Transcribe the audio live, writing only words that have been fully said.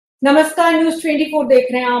नमस्कार, न्यूज 24 देख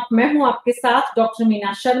रहे हैं आप। मैं हूं आपके साथ डॉक्टर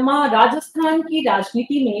मीना शर्मा। राजस्थान की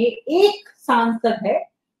राजनीति में एक सांसद है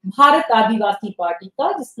भारत आदिवासी पार्टी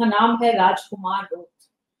का, जिसका नाम है राजकुमार रोत।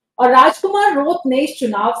 और राजकुमार रोत ने इस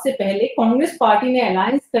चुनाव से पहले कांग्रेस पार्टी ने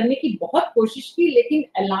अलायंस करने की बहुत कोशिश की, लेकिन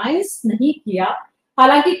अलायंस नहीं किया।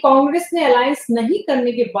 हालांकि कांग्रेस ने अलायंस नहीं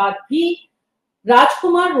करने के बाद भी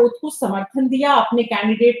राजकुमार रोत को समर्थन दिया, अपने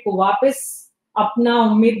कैंडिडेट को वापस अपना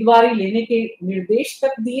उम्मीदवारी लेने के निर्देश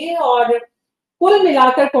तक दिए। और कुल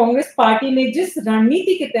मिलाकर कांग्रेस पार्टी ने जिस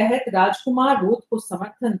रणनीति के तहत राजकुमार रोत को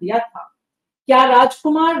समर्थन दिया था, क्या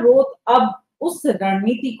राजकुमार रोत अब उस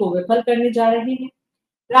रणनीति को विफल करने जा रहे हैं?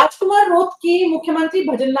 राजकुमार रोत की मुख्यमंत्री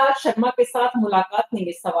भजनल शर्मा के साथ मुलाकात ने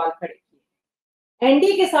ये सवाल खड़े किए।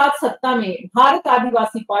 एनडीए के साथ सत्ता में भारत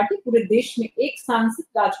आदिवासी पार्टी पूरे देश में एक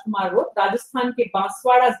सांसद राजकुमार रोत राजस्थान के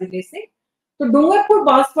बांसवाड़ा जिले से, तो डूंगरपुर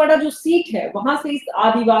बांसवाड़ा जो सीट है वहां से इस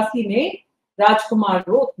आदिवासी ने राजकुमार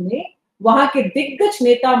रोत ने वहां के दिग्गज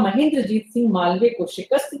नेता महेंद्रजीत सिंह मालवीय को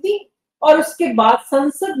शिकस्त दी और उसके बाद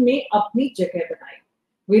संसद में अपनी जगह बनाई।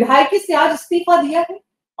 विधायकी से आज इस्तीफा दिया है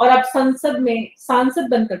और अब संसद में सांसद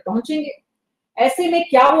बनकर पहुंचेंगे। ऐसे में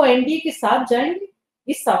क्या वो एनडीए के साथ जाएंगे?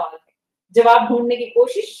 इस सवाल है जवाब ढूंढने की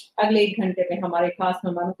कोशिश अगले 1 घंटे में हमारे खास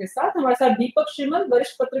मेहमानों के साथ। हमारे साथ दीपक श्रीमल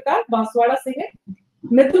वरिष्ठ पत्रकार बांसवाड़ा से है,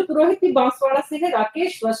 मृदुल पुरोहित भी बांसवाड़ा से है,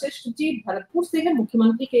 राकेश वशिष्ठ जी भरतपुर से है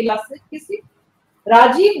मुख्यमंत्री के इलाके से,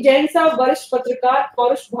 राजीव जैन साहब वरिष्ठ पत्रकार,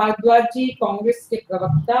 पौरुष भारद्वाज जी कांग्रेस के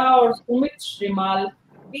प्रवक्ता और सुमित श्रीमाल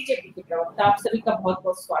बीजेपी के प्रवक्ता। आप सभी का बहुत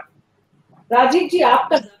बहुत स्वागत। राजीव जी,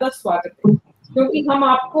 आपका ज्यादा स्वागत है क्योंकि हम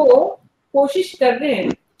आपको कोशिश कर रहे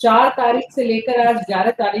हैं। 4 तारीख से लेकर आज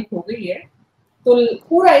 11 तारीख हो गई है, तो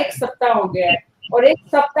पूरा 1 सप्ताह हो गया है और 1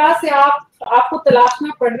 सप्ताह से आपको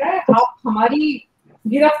तलाशना पड़ रहा है, आप हमारी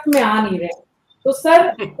गिरफ्त में आ नहीं रहे। तो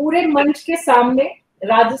सर, पूरे मंच के सामने,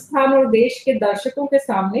 राजस्थान और देश के दर्शकों के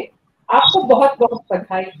सामने आपको बहुत बहुत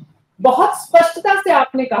बधाई। बहुत स्पष्टता से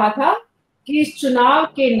आपने कहा था कि इस चुनाव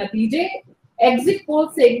के नतीजे एग्जिट पोल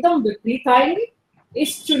से एकदम विपरीत आएंगे।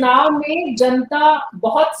 इस चुनाव में जनता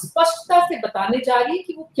बहुत स्पष्टता से बताने जा रही है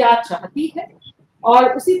कि वो क्या चाहती है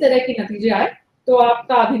और उसी तरह के नतीजे आए तो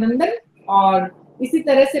आपका अभिनंदन। और इसी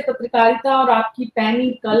तरह से पत्रकारिता और आपकी पैनी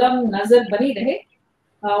कलम नजर बनी रहे,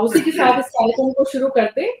 उसी के साथ इस कार्यक्रम को शुरू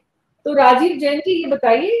करते। तो राजीव जैन जी, ये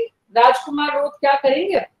बताइए राजकुमार रोत क्या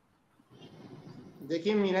करेंगे?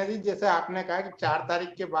 देखिए मीना जी, जैसे आपने कहा कि 4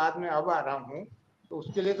 तारीख के बाद मैं अब आ रहा हूँ, तो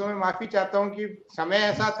उसके लिए तो मैं माफी चाहता हूँ कि समय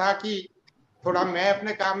ऐसा था कि थोड़ा मैं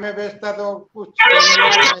अपने काम में व्यस्त था, तो कुछ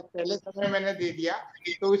पहले समय मैंने दे दिया,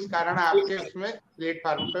 तो इस कारण आपके उसमें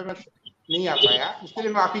प्लेटफॉर्म पे मैं नहीं आ पाया। इसके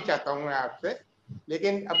लिए माफी चाहता हूँ मैं आपसे,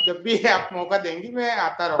 लेकिन अब जब भी आप मौका देंगी मैं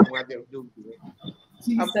आता रहूंगा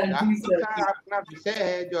अब अपना विषय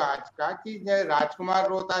है जो आज का कि राजकुमार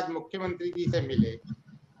रोत आज मुख्यमंत्री जी से मिले,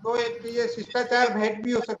 तो एक ये शिष्टाचार भेंट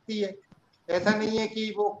भी हो सकती है। ऐसा नहीं है कि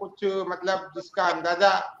वो कुछ मतलब जिसका अंदाजा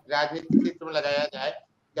राजनीतिक क्षेत्र में लगाया जाए।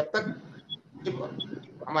 जब तक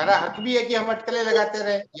हमारा हक भी है कि हम अटकलें लगाते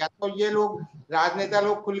रहे, या तो ये लोग राजनेता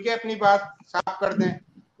लोग खुल के अपनी बात साफ कर दें,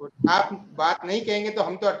 आप बात नहीं कहेंगे तो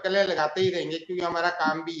हम तो अटकलें लगाते ही रहेंगे, क्योंकि हमारा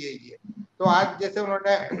काम भी यही है। तो आज जैसे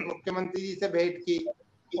उन्होंने मुख्यमंत्री जी से भेंट की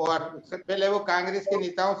और उससे पहले वो कांग्रेस के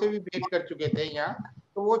नेताओं से भी भेंट कर चुके थे यहाँ,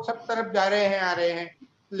 तो वो सब तरफ जा रहे हैं, आ रहे हैं।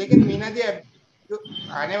 लेकिन मीना जी, जो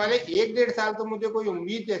आने वाले 1-1.5 साल तो मुझे कोई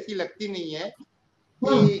उम्मीद ऐसी लगती नहीं है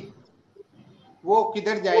कि वो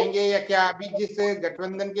किधर जाएंगे या क्या। अभी जिस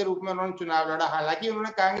गठबंधन के रूप में उन्होंने चुनाव लड़ा, हालांकि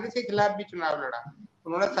उन्होंने कांग्रेस के खिलाफ भी चुनाव लड़ा,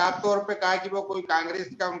 उन्होंने साफ तौर पे कहा कि वो कोई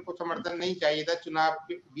कांग्रेस का उनको समर्थन नहीं चाहिए था चुनाव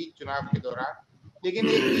के बीच, चुनाव के दौरान। लेकिन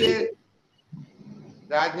एक ये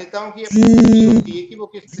राजनेताओं की अपनी होती है कि वो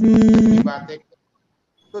किस तरह की बातें।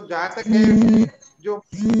 तो जहां तक है, जो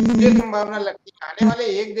मुझे संभावना लगती है आने वाले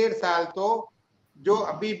 1-1.5 साल, तो जो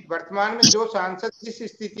अभी वर्तमान में जो सांसद जिस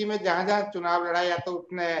स्थिति में जहां जहां चुनाव लड़ा, या तो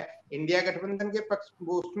उसने इंडिया गठबंधन के पक्ष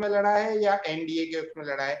वो उसमें लड़ा है या एनडीए के उसमें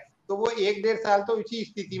लड़ा है, तो वो 1-1.5 साल तो इसी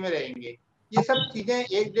स्थिति में रहेंगे। ये सब चीजें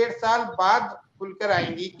 1-1.5 साल बाद खुलकर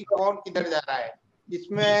आएंगी कि कौन किधर जा रहा है।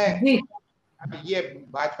 इसमें अब ये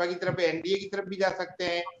भाजपा की तरफ, एनडीए की तरफ भी जा सकते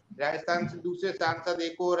हैं, राजस्थान से दूसरे सांसद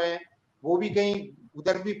एक और हैं, वो भी कहीं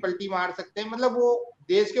उधर भी पलटी मार सकते हैं। मतलब वो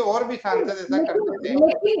देश के और भी सांसद ऐसा कर सकते हैं।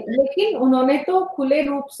 लेकिन उन्होंने तो खुले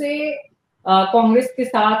रूप से कांग्रेस के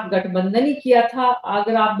साथ गठबंधन ही किया था।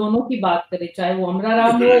 अगर आप दोनों की बात करें, चाहे वो अमरा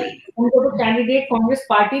राम हो, उनको तो कैंडिडेट कांग्रेस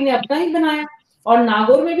पार्टी ने अपना ही बनाया, और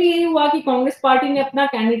नागौर में भी यही हुआ कि कांग्रेस पार्टी ने अपना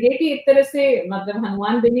कैंडिडेट ही एक तरह से मतलब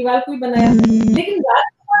हनुमान बेनीवाल को ही बनाया। लेकिन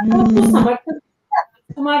राजकुमार रोत को समर्थन,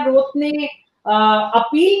 राजकुमार रोत ने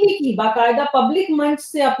अपील भी की, बाकायदा पब्लिक मंच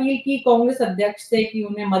से अपील की कांग्रेस अध्यक्ष से कि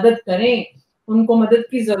उन्हें मदद करें, उनको मदद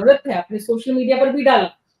की जरूरत है, अपने सोशल मीडिया पर भी डाला।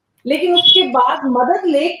 लेकिन उसके बाद मदद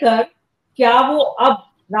लेकर क्या वो अब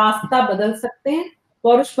रास्ता बदल सकते हैं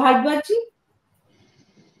पौरुष भारद्वाज जी?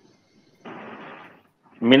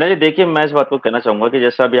 मीना जी देखिए, मैं इस बात को कहना चाहूंगा कि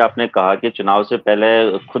जैसा अभी आपने कहा कि चुनाव से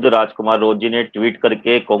पहले खुद राजकुमार रोज जी ने ट्वीट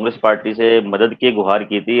करके कांग्रेस पार्टी से मदद की गुहार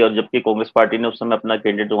की थी, और जबकि कांग्रेस पार्टी ने उस समय अपना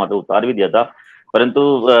कैंडिडेट वहां पे उतार भी दिया था। परंतु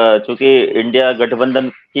चूंकि इंडिया गठबंधन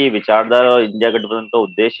की विचारधारा और इंडिया गठबंधन का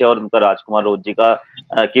उद्देश्य और उनका राजकुमार रोज जी का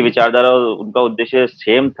की विचारधारा और उनका उद्देश्य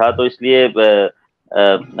सेम था, तो इसलिए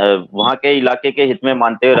वहां के इलाके के हित में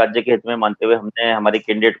मानते हुए, राज्य के हित में मानते हुए हमने हमारे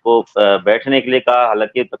कैंडिडेट को बैठने के लिए कहा।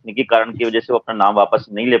 हालांकि तकनीकी कारण की वजह से वो अपना नाम वापस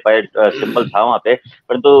नहीं ले पाए, सिंबल था वहां पे,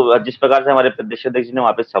 परंतु जिस प्रकार से हमारे प्रदेश अध्यक्ष ने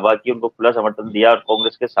वहां पे सभा की, उनको खुला समर्थन दिया और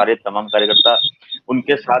कांग्रेस के सारे तमाम कार्यकर्ता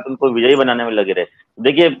उनके साथ उनको विजयी बनाने में लगे रहे।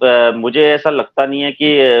 देखिए, मुझे ऐसा लगता नहीं है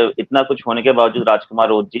कि इतना कुछ होने के बावजूद राजकुमार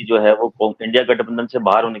रोज जी जो है वो इंडिया गठबंधन से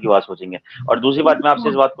बाहर होने की बात सोचेंगे। और दूसरी बात, मैं आपसे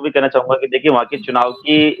इस बात को भी कहना चाहूंगा कि देखिए, वहां के चुनाव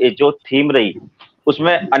की जो थीम रही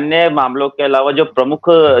उसमें अन्य मामलों के अलावा जो प्रमुख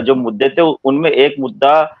जो मुद्दे थे उनमें एक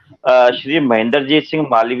मुद्दा श्री महेंद्रजीत सिंह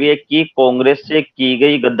मालवीय की कांग्रेस से की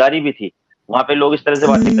गई गद्दारी भी थी। वहां पे लोग इस तरह से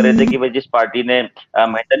बातें कर रहे थे कि भाई जिस पार्टी ने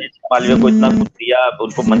महेंद्रजीत सिंह मालवीय को इतना कुछ दिया,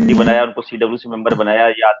 उनको मंत्री बनाया, उनको सीडब्ल्यूसी मेंबर बनाया,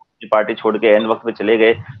 या पार्टी छोड़ के एन वक्त में चले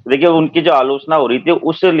गए, तो देखिए उनकी जो आलोचना हो रही थी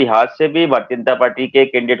उस लिहाज से भी भारतीय जनता पार्टी के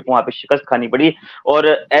कैंडिडेट को वहां पे शिकस्त खानी पड़ी। और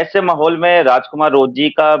ऐसे माहौल में राजकुमार रोज जी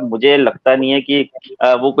का मुझे लगता नहीं है कि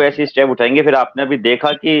वो कोई ऐसी स्टेप उठाएंगे। फिर आपने अभी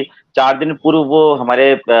देखा कि 4 दिन पूर्व वो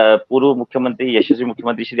हमारे पूर्व मुख्यमंत्री, यशस्वी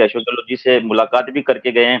मुख्यमंत्री श्री अशोक गहलोत जी से मुलाकात भी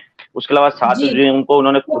करके गए हैं। उसके अलावा 7 जून को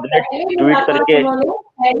उन्होंने खुद ने ट्वीट करके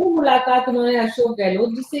पहली मुलाकात उन्होंने अशोक गहलोत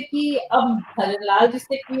जी से की, अब भजनलाल जी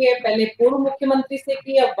से की है, पहले पूर्व मुख्यमंत्री से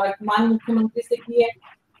की, अब वर्तमान मुख्यमंत्री से की है।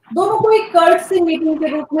 दोनों को एक कर्ट से मीटिंग के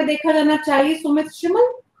रूप में देखा जाना चाहिए। सुमित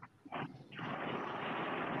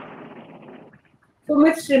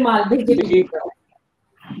श्रीमाल बीजेपी।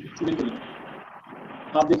 बिल्कुल,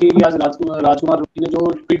 आप देखिए आज राजकुमार रोज ने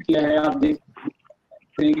जो ट्वीट किया है, आप देख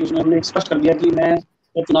रहे हैं कि उसमें हमने स्पष्ट कर दिया कि मैं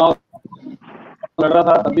जब चुनाव लड़ रहा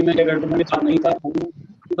था तब भी मैं गठबंधन के साथ नहीं था,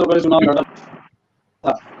 तो बड़े चुनाव लड़ रहा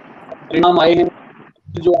था। परिणाम आए हैं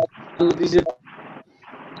जो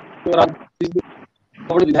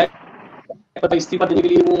विधायक पद इस्तीफा देने के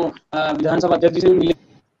लिए वो विधानसभा अध्यक्ष जी से मिले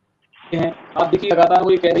हैं। आप देखिए लगातार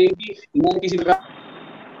वो ये कह रहे हैं कि मैं किसी प्रकार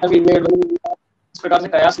इस प्रकार से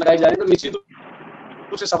कयास लगाए जा रहे हैं, तो निश्चित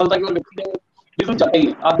रूप से सफलता की ओर बिल्कुल जाते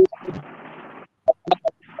ही। आप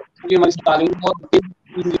हमारी तालीम और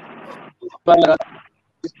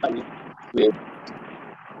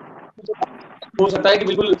हो सकता है कि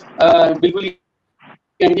बिल्कुल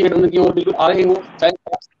गठबंधन की ओर बिल्कुल आ रहे हो, चाहे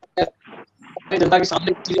जनता के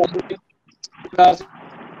सामने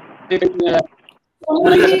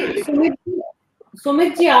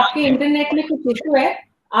सुमित जी आपके इंटरनेट में कुछ इशू है,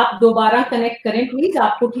 आप दोबारा कनेक्ट करें प्लीज।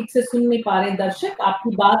 आपको ठीक से सुन नहीं पा रहे दर्शक,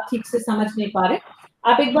 आपकी बात ठीक से समझ नहीं पा रहे,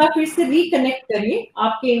 आप एक बार फिर से रिकनेक्ट करिए,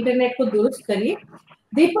 आपके इंटरनेट को दुरुस्त करिए।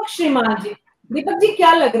 दीपक श्रीमान जी, दीपक जी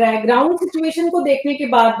क्या लग रहा है ग्राउंड सिचुएशन को देखने के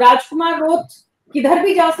बाद, राजकुमार रोज किधर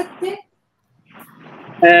भी जा सकते हैं?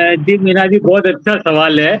 जी मीना जी, बहुत अच्छा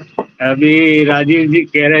सवाल है। अभी राजीव जी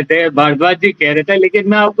कह रहे थे, भारद्वाज जी कह रहे थे, लेकिन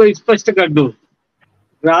मैं आपको स्पष्ट कर दूं,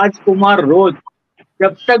 राजकुमार रोज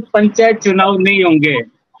जब तक पंचायत चुनाव नहीं होंगे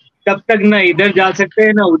तब तक न इधर जा सकते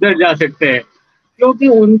हैं न उधर जा सकते हैं, क्योंकि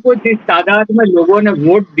उनको जिस तादाद में लोगों ने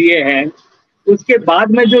वोट दिए हैं उसके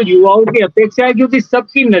बाद में जो युवाओं की अपेक्षा है, क्योंकि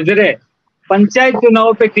सबकी नजरें पंचायत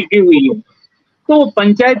चुनाव पे टिकी हुई है, तो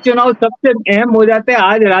पंचायत चुनाव सबसे अहम हो जाते हैं।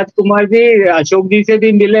 आज राजकुमार जी अशोक जी से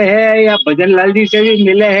भी मिले हैं, या भजनलाल जी से भी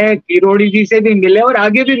मिले हैं, किरोड़ी जी से भी मिले और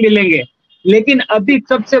आगे भी मिलेंगे, लेकिन अभी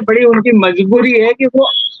सबसे बड़ी उनकी मजबूरी है कि वो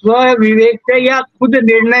स्व विवेक से या खुद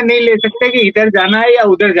निर्णय नहीं ले सकते कि इधर जाना है या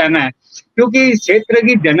उधर जाना है, क्योंकि इस क्षेत्र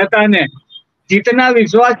की जनता ने जितना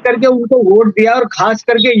विश्वास करके उनको वोट दिया, और खास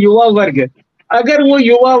करके युवा वर्ग, अगर वो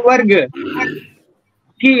युवा वर्ग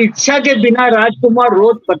की इच्छा के बिना राजकुमार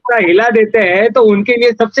रोज पत्ता हिला देते हैं तो उनके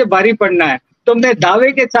लिए सबसे भारी पड़ना है। तो मैं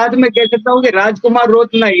दावे के साथ में कह सकता हूँ कि राजकुमार रोज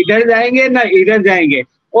ना इधर जाएंगे ना इधर जाएंगे।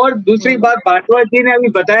 और दूसरी बात, भारद्वाज जी ने अभी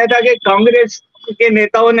बताया था कि कांग्रेस के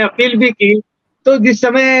नेताओं ने अपील भी की, तो जिस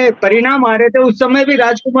समय परिणाम आ रहे थे उस समय भी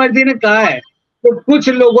राजकुमार जी ने कहा है तो कुछ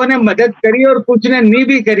लोगों ने मदद करी और कुछ ने नहीं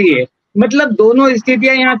भी करी है। मतलब दोनों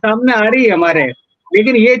स्थितियां यहाँ सामने आ रही है हमारे,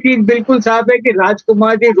 लेकिन ये चीज बिल्कुल साफ है कि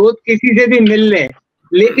राजकुमार जी रोज किसी से भी मिल ले,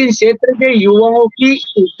 लेकिन क्षेत्र के युवाओं की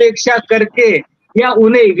उपेक्षा करके या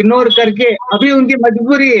उन्हें इग्नोर करके, अभी उनकी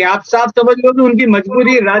मजबूरी है, आप साफ समझ लो कि उनकी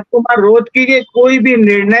मजबूरी राजकुमार रोज की कोई भी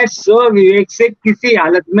निर्णय स्व विवेक से किसी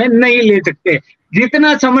हालत में नहीं ले सकते।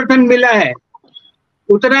 जितना समर्थन मिला है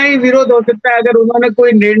उतना ही विरोध हो सकता है अगर उन्होंने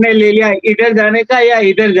कोई निर्णय ले लिया इधर जाने का या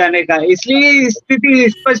इधर जाने का। इसलिए स्थिति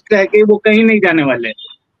स्पष्ट है कि वो कहीं नहीं जाने वाले,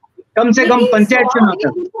 कम से कम पंचायत चुनाव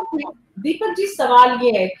तक। दीपक जी, सवाल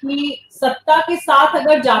ये है कि सत्ता के साथ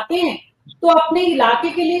अगर जाते हैं तो अपने इलाके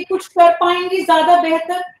के लिए कुछ कर पाएंगे ज्यादा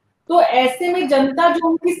बेहतर। तो ऐसे में जनता जो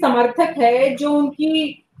उनकी समर्थक है, जो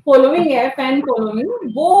उनकी फॉलोइंग है, फैन फॉलोइंग,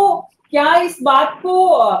 वो क्या इस बात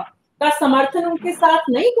को का समर्थन उनके साथ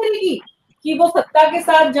नहीं करेगी कि वो सत्ता के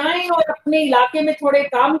साथ जाएं और अपने इलाके में थोड़े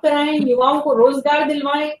काम कराएं, युवाओं को रोजगार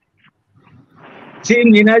दिलवाएं? जी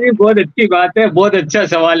मीना जी, बहुत अच्छी बात है, बहुत अच्छा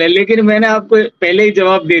सवाल है, लेकिन मैंने आपको पहले ही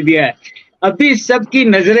जवाब दे दिया है। अभी सबकी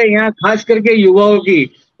नजरें यहाँ खास करके युवाओं की,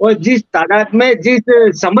 और जिस तादाद में जिस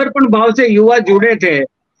समर्पण भाव से युवा जुड़े थे,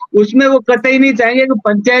 उसमें वो कतई नहीं चाहेंगे कि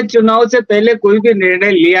पंचायत चुनाव से पहले कोई भी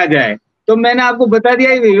निर्णय लिया जाए। तो मैंने आपको बता दिया,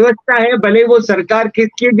 व्यवस्था है, भले वो सरकार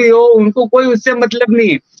किसकी भी हो, उनको कोई उससे मतलब नहीं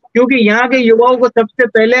है, क्योंकि यहाँ के युवाओं को सबसे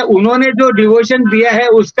पहले उन्होंने जो डिवोशन दिया है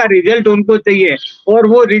उसका रिजल्ट उनको चाहिए, और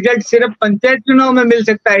वो रिजल्ट सिर्फ पंचायत चुनाव में मिल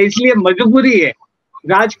सकता है। इसलिए मजबूरी है,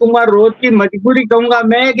 राजकुमार रोज की मजबूरी कहूंगा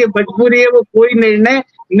मैं कि मजबूरी है, वो कोई निर्णय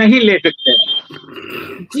नहीं ले सकते।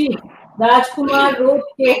 जी, राजकुमार रोज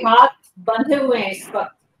के हाथ बंधे हुए हैं इस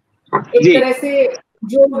वक्त एक तरह से।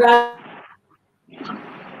 जो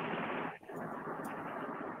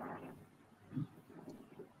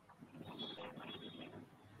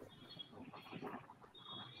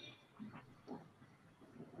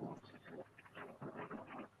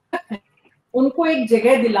उनको एक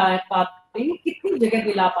जगह दिला पाते हैं, कितनी जगह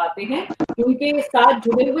दिला पाते हैं, उनके साथ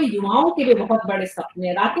जुड़े हुए युवाओं के भी बहुत बड़े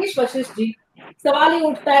सपने। राकेश वशिष्ठ जी, सवाल ये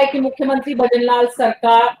उठता है कि मुख्यमंत्री भजनलाल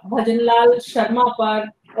शर्मा पर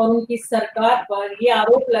और उनकी सरकार पर ये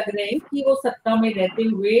आरोप लग रहे हैं कि वो सत्ता में रहते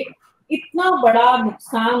हुए इतना बड़ा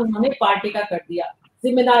नुकसान उन्होंने पार्टी का कर दिया,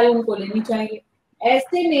 जिम्मेदारी उनको लेनी चाहिए।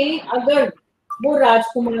 ऐसे में अगर वो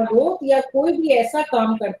राजकुमार रोत या कोई भी ऐसा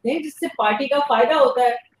काम करते हैं जिससे पार्टी का फायदा होता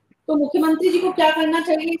है, तो मुख्यमंत्री जी को क्या करना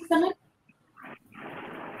चाहिए इस समय?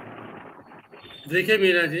 देखिए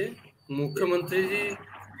मीरा जी, मुख्यमंत्री जी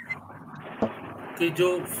की जो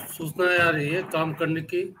सूचनाएं आ रही है काम करने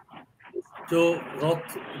की, जो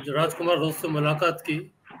राजकुमार रोत से मुलाकात की,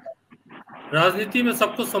 राजनीति में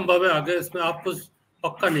सब कुछ संभव है आगे, इसमें आप कुछ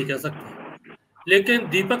पक्का नहीं कह सकते। लेकिन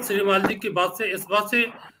दीपक श्रीमाल जी की बात से, इस बात से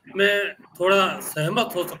मैं थोड़ा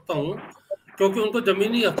सहमत हो सकता हूँ, क्योंकि उनको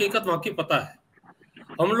जमीनी हकीकत वहाँ की पता है।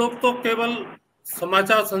 हम लोग तो केवल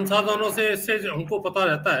समाचार संसाधनों से इससे हमको पता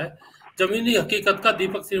रहता है, जमीनी हकीकत का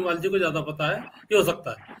दीपक श्रीमाल जी को ज्यादा पता है, ये हो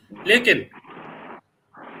सकता है। लेकिन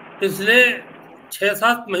पिछले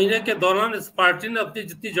 6-7 महीने के दौरान इस पार्टी ने अपनी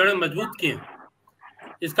जितनी जड़ें मजबूत की हैं,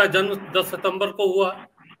 इसका जन्म 10 सितंबर को हुआ,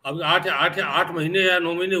 अब 8 महीने या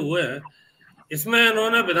 9 महीने हुए हैं। इसमें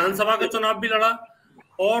इन्होंने विधानसभा का चुनाव भी लड़ा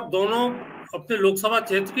और दोनों अपने लोकसभा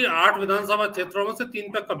क्षेत्र की 8 विधानसभा क्षेत्रों में से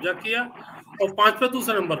 3 पे कब्जा किया और 5 पे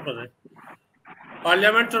दूसरे नंबर पर रहे।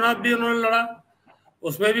 पार्लियामेंट चुनाव भी उन्होंने लड़ा,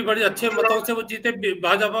 उसमें भी बड़ी अच्छे मतों से वो जीते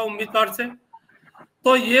भाजपा उम्मीदवार से।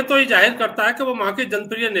 तो ये जाहिर करता है कि वो वहां के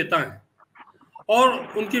जनप्रिय नेता हैं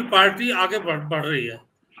और उनकी पार्टी आगे बढ़ रही है।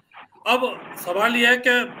 अब सवाल यह है कि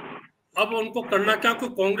अब उनको करना क्या,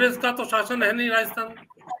 क्योंकि कांग्रेस का तो शासन है नहीं राजस्थान,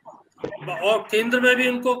 और केंद्र में भी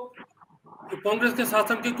उनको कांग्रेस के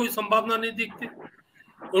शासन की कोई संभावना नहीं दिखती।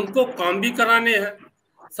 उनको काम भी कराने हैं,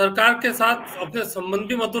 सरकार के साथ अपने संबंध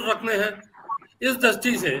भी मधुर रखने हैं। इस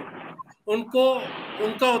दृष्टि से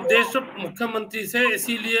उनका उद्देश्य मुख्यमंत्री से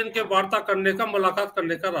इसीलिए इनके वार्ता करने का, मुलाकात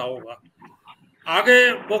करने का रहा होगा।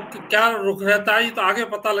 आगे वो क्या रुख रहता है तो आगे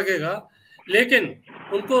पता लगेगा, लेकिन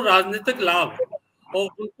उनको राजनीतिक लाभ और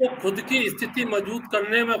उनको खुद की स्थिति मजबूत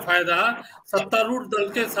करने में फायदा सत्तारूढ़ दल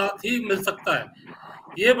के साथ ही मिल सकता है।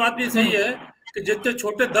 ये बात भी सही है कि जितने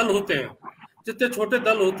छोटे दल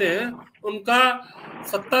होते हैं उनका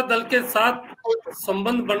सत्ता दल के साथ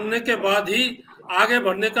संबंध बनने के बाद ही आगे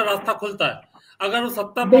बढ़ने का रास्ता खुलता है। अगर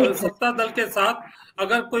सत्ता दल के साथ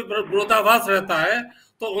अगर कोई विरोधाभास रहता है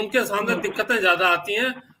तो उनके सामने दिक्कतें ज्यादा आती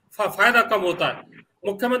हैं, फायदा कम होता है।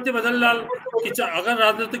 मुख्यमंत्री भजनलाल की अगर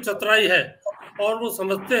राजनीतिक चतुराई है और वो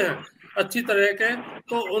समझते हैं अच्छी तरह के,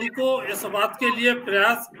 तो उनको इस बात के लिए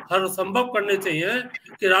प्रयास हर संभव करने चाहिए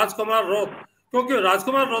कि राजकुमार रोत, क्योंकि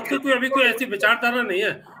राजकुमार रोत की कोई अभी कोई ऐसी विचारधारा नहीं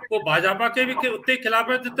है, वो भाजपा के भी उतने खिलाफ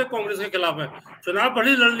है जितने कांग्रेस के खिलाफ है। चुनाव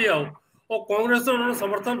भले लड़ लिया हो और कांग्रेस ने उन्होंने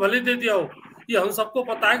समर्थन भले दे दिया हो, ये हम सबको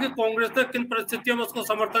पता है कि कांग्रेस ने किन परिस्थितियों में उसको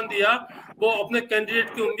समर्थन दिया। वो अपने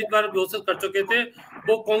कैंडिडेट की उम्मीदवार घोषित कर चुके थे,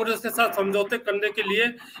 वो कांग्रेस के साथ समझौते करने के लिए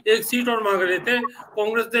 1 सीट और मांग रहे थे,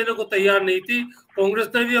 कांग्रेस देने को तैयार नहीं थी। कांग्रेस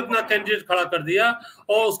ने भी अपना कैंडिडेट खड़ा कर दिया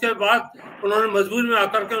और उसके बाद उन्होंने मजबूरी में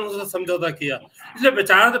आकर के उनसे समझौता किया। इसलिए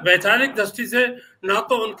वैचारिक दृष्टि से ना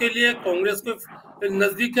तो उनके लिए कांग्रेस को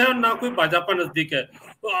नजदीक है और ना कोई भाजपा नजदीक है।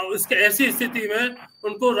 तो इसके ऐसी स्थिति में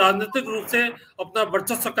उनको राजनीतिक रूप से अपना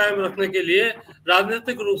वर्चस्व कायम रखने के लिए,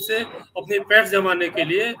 राजनीतिक रूप से अपनी पैठ जमाने के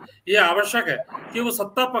लिए ये आवश्यक है कि वो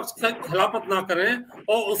सत्ता पक्ष का खिलाफत ना करें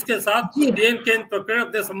और उसके साथ एन प्रकरण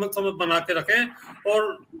अपने संबंध बना के रखें।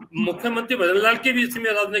 और मुख्यमंत्री भजनलाल की भी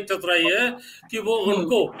इसमें राजनीतिक चतुराई है कि वो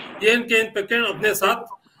उनको एन प्रकरण अपने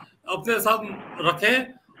साथ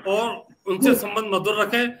रखें और उनसे संबंध मधुर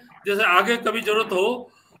रखें, जैसे आगे कभी जरूरत हो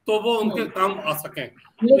तो वो उनके काम आ सकें।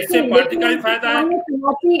 इससे पार्टी का ही फायदा है।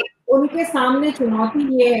 उनके सामने चुनौती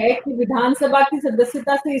ये है कि विधानसभा की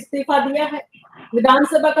सदस्यता से इस्तीफा दिया है,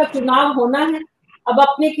 विधानसभा का चुनाव होना है, अब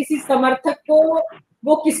अपने किसी समर्थक को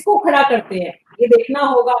वो किसको खड़ा करते हैं ये देखना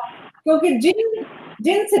होगा, क्योंकि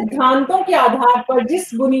जिन सिद्धांतों के आधार पर,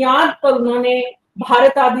 जिस बुनियाद पर उन्होंने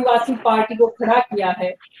भारत आदिवासी पार्टी को खड़ा किया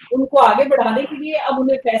है, उनको आगे बढ़ाने के लिए अब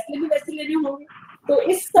उन्हें फैसले भी वैसे लेने होंगे। तो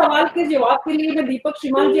इस सवाल के जवाब के लिए मैं दीपक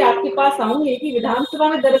श्रीमाल जी आपके पास आऊंगी कि विधानसभा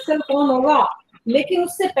में दरअसल कौन होगा, लेकिन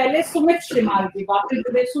उससे पहले सुमित श्रीमाल जी वापस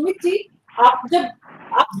जुड़े। सुमित जी, आप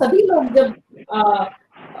सभी लोग जब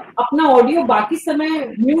अपना ऑडियो बाकी समय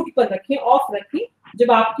म्यूट पर रखें, ऑफ रखें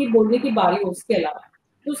जब आपकी बोलने की बारी हो उसके अलावा।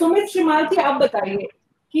 तो सुमित श्रीमाल जी आप बताइए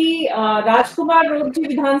कि राजकुमार रोड जी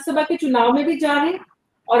विधानसभा के चुनाव में भी जा रहे हैं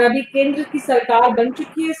और अभी केंद्र की सरकार बन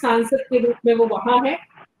चुकी है, सांसद के रूप में वो वहां है,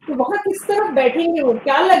 तो वहां किस तरफ बैठेंगे वो,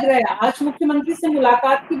 क्या लग रहा है? आज मुख्यमंत्री से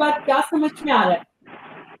मुलाकात के बाद क्या समझ में आ रहा है?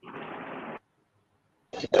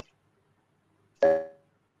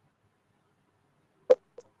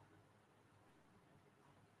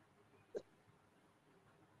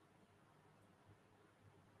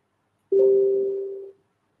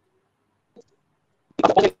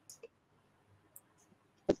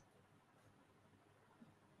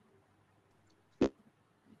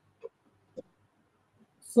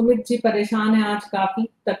 सुमित जी परेशान है आज काफी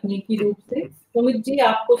तकनीकी रूप से। सुमित जी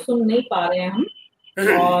आपको सुन नहीं पा रहे हैं हम,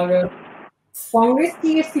 और कांग्रेस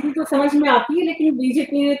की ये स्थिति तो समझ में आती है, लेकिन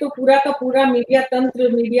बीजेपी ने तो पूरा का पूरा मीडिया तंत्र,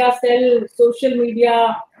 मीडिया सेल, सोशल मीडिया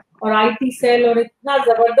और आईटी सेल और इतना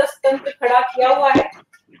जबरदस्त तंत्र खड़ा किया हुआ है,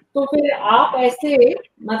 तो फिर आप ऐसे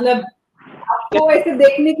मतलब आपको ऐसे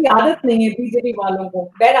देखने की आदत नहीं है बीजेपी वालों को।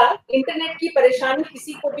 बहरहाल इंटरनेट की परेशानी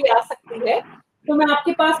किसी को भी आ सकती है, तो मैं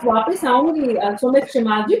आपके पास वापस आऊंगी सुमित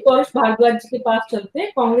श्रीमाल जी। पौरुष भारद्वाज जी के पास चलते हैं।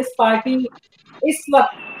 कांग्रेस पार्टी इस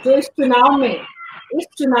वक्त जो इस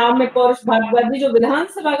चुनाव में पौरुष भारद्वाज जी जो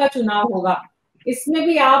विधानसभा का चुनाव होगा, इसमें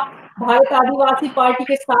भी आप भारत आदिवासी पार्टी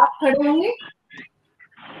के साथ खड़े होंगे?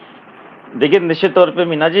 देखिए, निश्चित तौर पे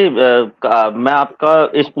मीना जी, मैं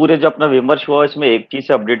आपका इस पूरे जो अपना विमर्श हुआ इसमें एक चीज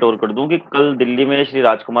से अपडेट और कर दूं कि कल दिल्ली में श्री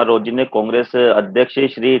राजकुमार रोज जी ने कांग्रेस अध्यक्ष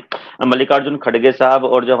श्री मल्लिकार्जुन खड़गे साहब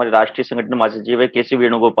और जो हमारे राष्ट्रीय संगठन महासचिव है केसी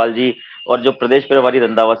वेणुगोपाल जी और जो प्रदेश प्रभारी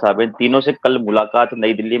रंधावा साहब हैं, तीनों से कल मुलाकात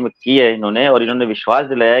नई दिल्ली में की है इन्होंने, और इन्होंने विश्वास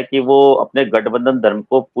दिलाया है कि वो अपने गठबंधन धर्म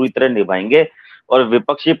को पूरी तरह निभाएंगे और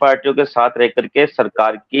विपक्षी पार्टियों के साथ रह करके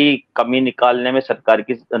सरकार की कमी निकालने में, सरकार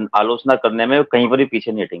की आलोचना करने में कहीं पर भी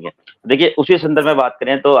पीछे नहीं हटेंगे। देखिए, उसी संदर्भ में बात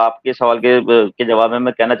करें तो आपके सवाल के जवाब में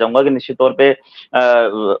मैं कहना चाहूंगा कि निश्चित तौर पे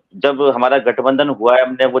जब हमारा गठबंधन हुआ है,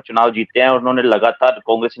 हमने वो चुनाव जीते हैं और उन्होंने लगातार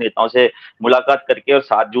कांग्रेस नेताओं से मुलाकात करके और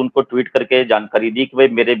 7 जून को ट्वीट करके जानकारी दी कि भाई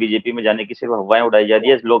मेरे बीजेपी में जाने की सिर्फ अफवाहें उड़ाई जा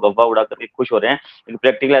रही है, लोग अफवाह उड़ा करके खुश हो रहे हैं, लेकिन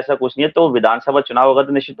प्रैक्टिकल ऐसा कुछ नहीं है। तो विधानसभा चुनाव होगा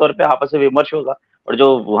तो निश्चित तौर पर आपस में विमर्श होगा और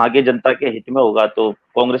जो वहां की जनता के हित में होगा तो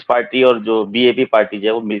कांग्रेस पार्टी और जो बीएपी पार्टी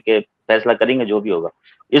है वो मिलके फैसला करेंगे जो भी होगा।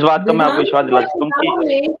 इस बात का मैं आपको विश्वास दिला सकता हूँ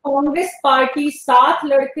कि कांग्रेस पार्टी साथ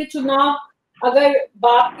लड़के चुनाव अगर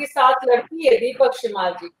बाप के साथ लड़ती है, दीपक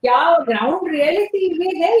श्रीमाल जी, क्या ग्राउंड रियलिटी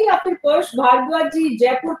ये है या फिर पौरुष भारद्वाज जी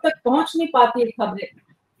जयपुर तक पहुंच नहीं पाती है खबरें?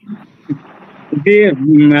 जी,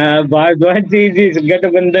 भारद्वाज जी जिस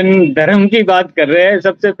गठबंधन धर्म की बात कर रहे हैं,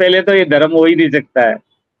 सबसे पहले तो ये धर्म हो ही नहीं सकता है,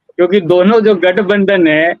 क्योंकि दोनों जो गठबंधन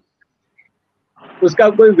है उसका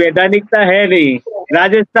कोई वैधानिकता है नहीं।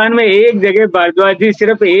 राजस्थान में एक जगह भारद्वाज जी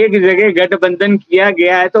सिर्फ एक जगह गठबंधन किया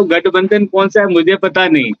गया है, तो गठबंधन कौन सा है मुझे पता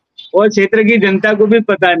नहीं और क्षेत्र की जनता को भी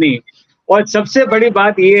पता नहीं। और सबसे बड़ी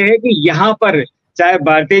बात यह है कि यहाँ पर चाहे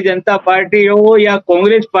भारतीय जनता पार्टी हो या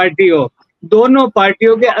कांग्रेस पार्टी हो, दोनों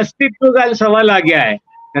पार्टियों के अस्तित्व का सवाल आ गया है।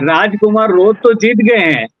 राजकुमार रोज तो जीत गए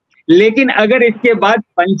हैं, लेकिन अगर इसके बाद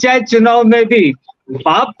पंचायत चुनाव में भी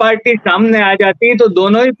बाप पार्टी सामने आ जाती है तो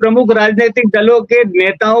दोनों ही प्रमुख राजनीतिक दलों के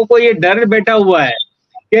नेताओं को ये डर बैठा हुआ है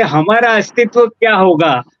कि हमारा अस्तित्व क्या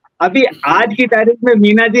होगा। अभी आज की तारीख में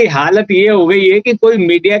मीना जी हालत ये हो गई है कि कोई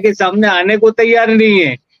मीडिया के सामने आने को तैयार नहीं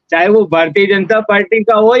है, चाहे वो भारतीय जनता पार्टी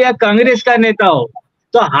का हो या कांग्रेस का नेता हो।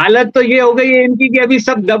 तो हालत तो ये हो गई है इनकी कि अभी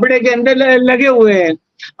सब गबड़े के अंदर लगे हुए हैं।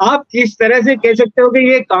 आप किस तरह से कह सकते हो कि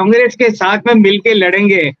ये कांग्रेस के साथ में मिलके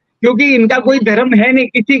लड़ेंगे, क्योंकि इनका कोई धर्म है नहीं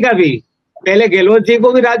किसी का भी। पहले गहलोत जी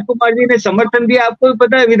को भी राजकुमार जी ने समर्थन दिया, आपको भी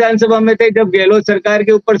पता है, विधानसभा में थे जब गहलोत सरकार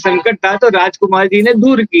के ऊपर संकट था तो राजकुमार जी ने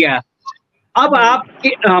दूर किया। अब आपके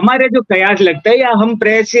हमारे जो कयास लगता है या हम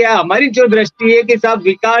प्रेस या हमारी जो दृष्टि है कि साहब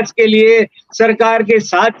विकास के लिए सरकार के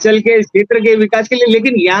साथ चल के क्षेत्र के विकास के लिए,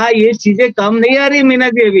 लेकिन यहाँ ये चीजें काम नहीं आ रही मीना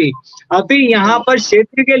जी। अभी यहाँ पर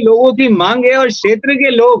क्षेत्र के लोगों की मांग है और क्षेत्र के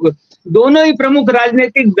लोग दोनों ही प्रमुख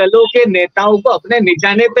राजनीतिक दलों के नेताओं को अपने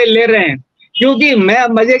निशाने पे ले रहे हैं। क्योंकि मैं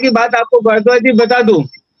मजे की बात आपको भारद्वाज जी बता दूं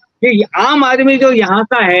कि आम आदमी जो यहाँ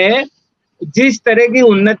का है, जिस तरह की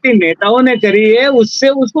उन्नति नेताओं ने करी है उससे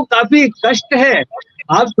उसको काफी कष्ट है।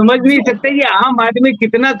 आप समझ नहीं सकते कि आम आदमी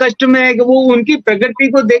कितना कष्ट में है कि वो उनकी प्रगति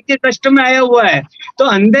को देख के कष्ट में आया हुआ है। तो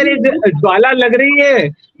अंदर एक ज्वाला लग रही है,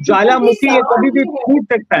 ज्वालामुखी ये कभी भी टूट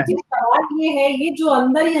सकता है। सवाल ये है, ये जो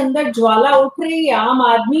अंदर ही अंदर ज्वाला उठ रही है आम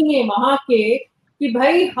आदमी में वहां के, कि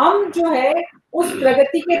भाई हम जो है उस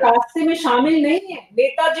प्रगति के रास्ते में शामिल नहीं है।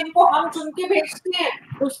 नेता जिनको हम चुन के भेजते हैं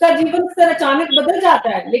उसका जीवन स्तर अचानक बदल जाता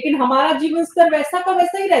है, लेकिन हमारा जीवन स्तर वैसा का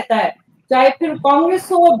वैसा ही रहता है, चाहे फिर कांग्रेस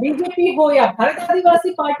हो, बीजेपी हो या भारत आदिवासी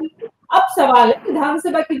पार्टी। अब सवाल है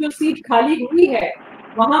विधानसभा की जो सीट खाली हुई है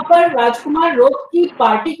वहां पर राजकुमार रोत की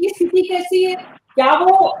पार्टी की स्थिति कैसी है? क्या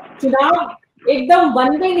वो चुनाव एकदम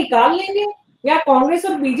वन वे निकाल लेंगे या कांग्रेस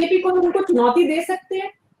और बीजेपी को उनको चुनौती दे सकते हैं?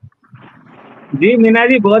 जी मीना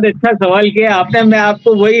जी, बहुत अच्छा सवाल किया आपने। मैं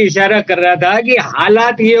आपको वही इशारा कर रहा था कि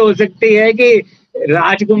हालात ये हो सकती है कि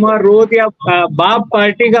राजकुमार रोत या बाप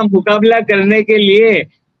पार्टी का मुकाबला करने के लिए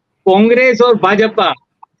कांग्रेस और भाजपा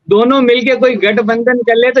दोनों मिलके कोई गठबंधन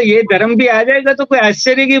कर ले तो ये धर्म भी आ जाएगा तो कोई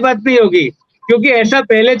आश्चर्य की बात नहीं होगी। क्योंकि ऐसा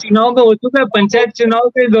पहले चुनाव में हो चुका है, पंचायत चुनाव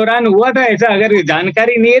के दौरान हुआ था ऐसा। अगर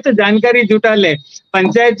जानकारी नहीं है तो जानकारी जुटा ले।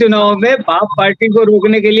 पंचायत चुनाव में बाप पार्टी को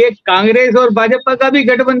रोकने के लिए कांग्रेस और भाजपा का भी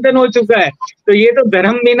गठबंधन हो चुका है। तो ये तो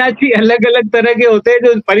धर्म मीना जी अलग अलग तरह के होते हैं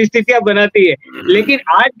जो परिस्थितियां बनाती है। लेकिन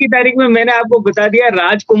आज की तारीख में मैंने आपको बता दिया,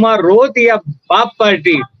 राजकुमार रोत या बाप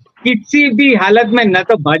पार्टी किसी भी हालत में न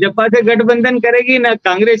तो भाजपा से गठबंधन करेगी न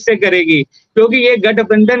कांग्रेस से करेगी, क्योंकि ये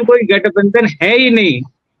गठबंधन कोई गठबंधन है ही नहीं,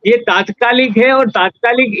 ये तात्कालिक है। और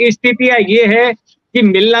तात्कालिक स्थितियां ये है कि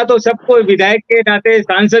मिलना तो सबको, विधायक के नाते,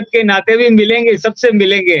 सांसद के नाते भी मिलेंगे, सबसे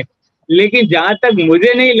मिलेंगे, लेकिन जहां तक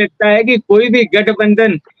मुझे नहीं लगता है कि कोई भी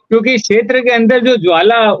गठबंधन, क्योंकि क्षेत्र के अंदर जो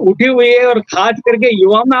ज्वाला उठी हुई है और खास करके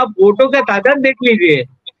युवा में, आप वोटों का तादाद देख लीजिए,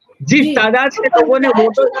 जिस तादाद से लोगों ने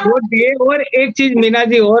वोट दिए। और एक चीज मीना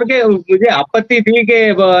जी और के मुझे आपत्ति थी कि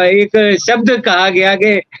एक शब्द कहा गया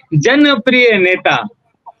कि जनप्रिय नेता,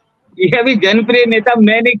 ये अभी जनप्रिय नेता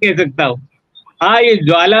मैं नहीं कह सकता हूँ। हाँ, ये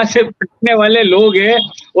ज्वाला से फटने वाले लोग हैं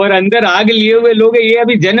और अंदर आग लिए हुए लोग हैं, ये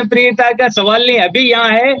अभी जनप्रियता का सवाल नहीं। अभी यहाँ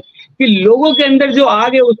है कि लोगों के अंदर जो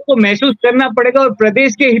आग है उसको महसूस करना पड़ेगा और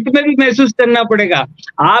प्रदेश के हित में भी महसूस करना पड़ेगा।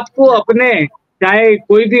 आपको अपने, चाहे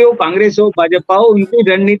कोई भी हो, कांग्रेस हो, भाजपा हो, उनकी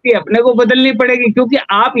रणनीति अपने को बदलनी पड़ेगी, क्योंकि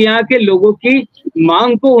आप यहाँ के लोगों की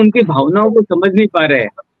मांग को, उनकी भावनाओं को समझ नहीं पा रहे हैं।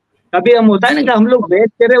 कभी हम होता है ना कि हम लोग बहस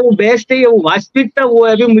कर रहे हैं, वो बहस नहीं है, वो वास्तविकता वो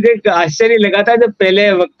है। अभी मुझे आश्चर्य लगा था जब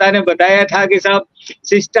पहले वक्ता ने बताया था कि साहब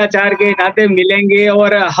शिष्टाचार के नाते मिलेंगे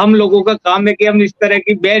और हम लोगों का काम है कि हम इस तरह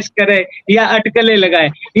की बहस करें या अटकलें लगाएं।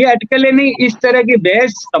 ये अटकलें नहीं, इस तरह की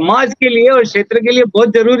बहस समाज के लिए और क्षेत्र के लिए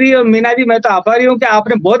बहुत जरूरी है। और मीना जी, मैं तो आभारी हूँ कि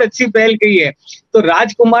आपने बहुत अच्छी पहल की है। तो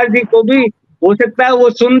राजकुमार जी को भी हो सकता है वो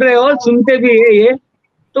सुन रहे हो, सुनते भी है ये,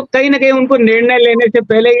 तो कहीं ना कहीं उनको निर्णय लेने से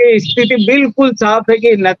पहले ये स्थिति बिल्कुल साफ है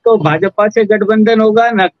कि न तो भाजपा से गठबंधन होगा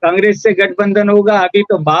न कांग्रेस से गठबंधन होगा। अभी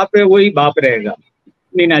तो बाप है वही बाप रहेगा।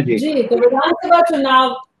 मीना जी तो विधानसभा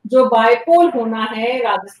चुनाव जो बायपोल होना है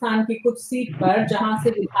राजस्थान की कुछ सीट पर, जहां से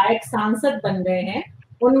विधायक सांसद बन गए हैं,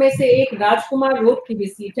 उनमें से एक राजकुमार रोत की भी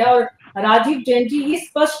सीट है। और राजीव जैन जी, ये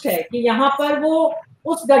स्पष्ट है कि यहाँ पर वो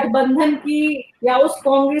उस गठबंधन की या उस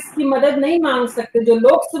कांग्रेस की मदद नहीं मांग सकते जो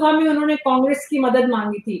लोकसभा में उन्होंने कांग्रेस की मदद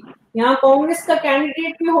मांगी थी। यहाँ कांग्रेस का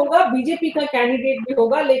कैंडिडेट भी होगा, बीजेपी का कैंडिडेट भी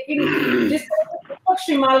होगा, लेकिन जिस तरह दीपक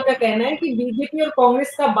श्रीमाल का कहना है कि बीजेपी और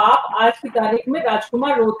कांग्रेस का बाप आज की तारीख में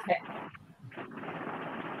राजकुमार रोत है।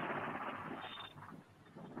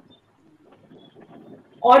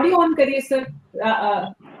 ऑडियो ऑन करिए सर।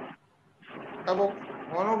 अब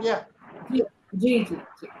ऑन हो गया? जी जी जी,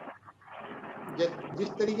 जी। जिस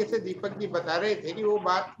तरीके से दीपक जी बता रहे थे कि वो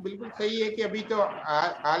बात बिल्कुल सही है कि अभी तो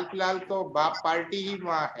हाल फिलहाल तो बाप पार्टी ही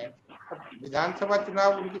वहाँ है। विधानसभा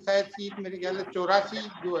चुनाव उनकी शायद सीट मेरे ख्याल से 84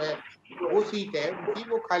 जो है वो सीट है उनकी,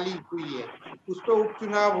 वो खाली हुई है, उस पर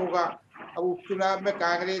उपचुनाव होगा। अब उपचुनाव में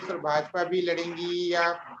कांग्रेस और भाजपा भी लड़ेंगी या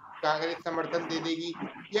कांग्रेस समर्थन दे देगी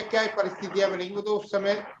या क्या परिस्थितियां बनेगी वो तो उस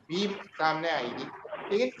समय भी सामने आएगी।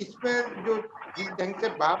 लेकिन इसमें जो जिस ढंग से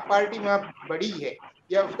बाप पार्टी वहाँ बड़ी है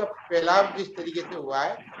या उसका फैलाव जिस तरीके से हुआ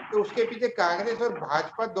है, तो उसके पीछे कांग्रेस और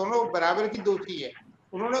भाजपा दोनों बराबर की दोषी है।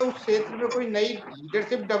 उन्होंने उस क्षेत्र में कोई नई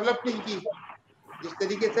लीडरशिप डेवलप नहीं की। जिस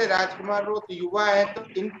तरीके से राजकुमार रोत युवा है, तो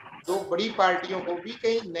इन दो बड़ी पार्टियों को भी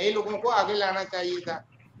कहीं नए लोगों को आगे लाना चाहिए था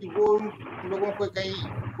कि वो उन लोगों को कहीं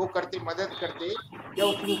वो करते, मदद करते या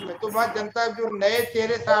उस रूप में। तो वहाँ जनता जो नए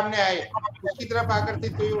चेहरे सामने आए उसकी तरफ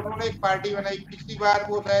आकर्षित हुई, उन्होंने एक पार्टी बनाई। पिछली बार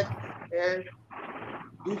वो शायद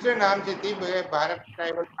दूसरे नाम से थी, भारत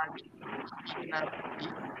ट्राइबल पार्टी नाम थी,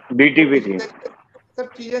 बीटीपी थी। सब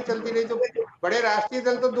चीजें चलती रही। तो बड़े राष्ट्रीय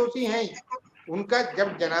दल तो दोषी हैं ही, उनका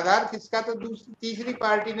जब जनाधार खिसका तो दूसरी तीसरी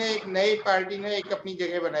पार्टी ने, एक नई पार्टी ने एक अपनी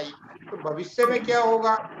जगह बनाई। तो भविष्य में क्या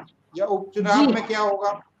होगा या उपचुनाव में क्या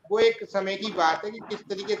होगा, वो एक समय की बात है कि किस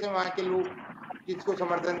तरीके से वहाँ के लोग किसको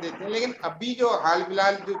समर्थन देते हैं। लेकिन अभी जो हाल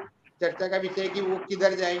फिलहाल जो चर्चा का विषय कि वो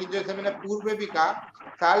किधर जाएगी, जैसे मैंने पूर्व में भी कहा,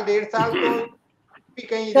 साल 1.5 साल तो भी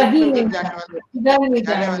कहीं इधर से उधर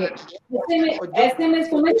जाने वाला नहीं है। ऐसे में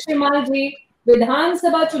सुमित श्रीमाल जी,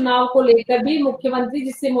 विधानसभा चुनाव को लेकर भी मुख्यमंत्री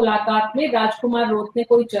जी से मुलाकात में राजकुमार रोत ने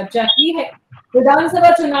कोई चर्चा की है?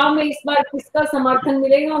 विधानसभा चुनाव में इस बार किसका समर्थन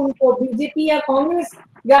मिलेगा उनको, बीजेपी या कांग्रेस,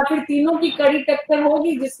 या फिर तीनों की कड़ी टक्कर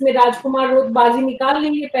होगी जिसमें राजकुमार रोत बाजी निकाल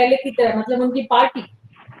लेंगे पहले की तरह, मतलब उनकी पार्टी?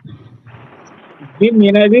 जी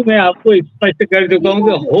मीना जी, मैं आपको स्पष्ट कर चुका हूँ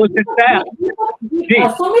कि हो सकता है।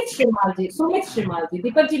 सुमित श्रीमाल जी,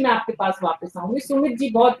 दीपक जी मैं आपके पास वापस आऊंगी। सुमित जी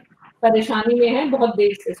बहुत परेशानी में हैं बहुत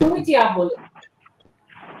देर से। सुमित जी आप बोले।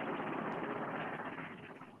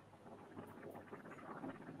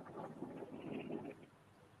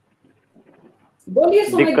 बोलिए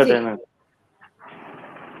सुमित जी।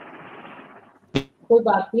 कोई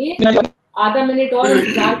बात नहीं, आधा मिनट और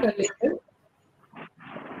इंतजार कर लेते हैं,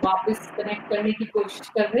 वापस कनेक्ट करने की कोशिश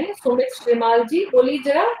कर रहे हैं। सुमित श्रीमाल जी बोलिए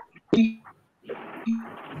जरा।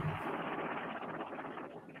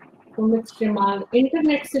 सुमित श्रीमाल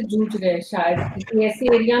इंटरनेट से जूझ रहे हैं शायद, किसी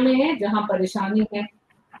ऐसे एरिया में है जहां परेशानी है।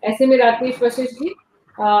 ऐसे में राकेश वशिष्ठ जी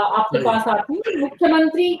आपके पास आती हूँ।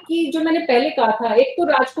 मुख्यमंत्री की जो मैंने पहले कहा था, एक तो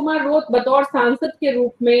राजकुमार रोत बतौर सांसद के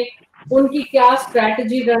रूप में उनकी क्या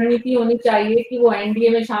स्ट्रैटेजी, रणनीति होनी चाहिए कि वो एनडीए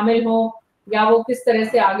में शामिल हो या वो किस तरह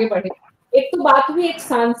से आगे बढ़े। एक तो बात हुई एक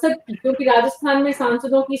सांसद की, क्योंकि राजस्थान में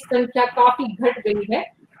सांसदों की संख्या काफी घट गई है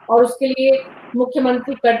और उसके लिए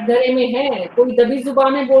मुख्यमंत्री कटघरे में है, कोई दबी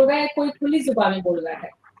जुबान में बोल रहा है, कोई खुली जुबान में बोल रहा है।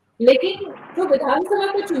 लेकिन जो विधानसभा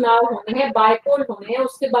के चुनाव होने हैं, बायपोल होने हैं,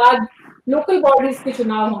 उसके बाद लोकल बॉडीज के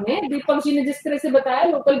चुनाव होने हैं। दीपक जी ने जिस तरह से बताया,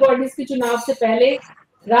 लोकल बॉडीज के चुनाव से पहले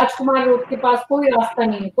राजकुमार रोत के पास कोई रास्ता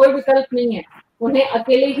नहीं है, कोई विकल्प नहीं है, उन्हें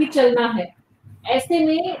अकेले ही चलना है। ऐसे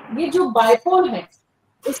में ये जो बायपोल है,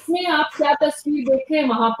 इसमें आप क्या तस्वीर देख रहे हैं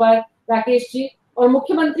वहां पर राकेश जी, और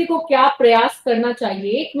मुख्यमंत्री को क्या प्रयास करना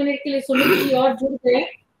चाहिए? 1 मिनट के लिए सुमित जी और जुड़ गए,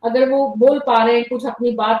 अगर वो बोल पा रहे हैं, कुछ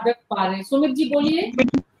अपनी बात रख पा रहे हैं। सुमित जी बोलिए।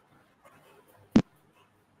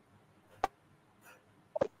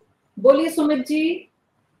 बोलिए सुमित जी।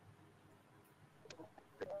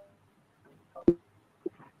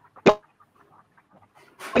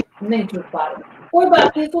 नहीं जुड़ पा रहे, कोई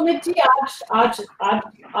बात नहीं सुमित जी, आज आज आज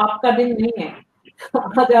आपका दिन नहीं है,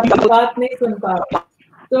 आज आपकी बात नहीं सुन पा रहे।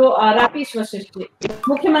 तो राकेश वशिष्ठ जी,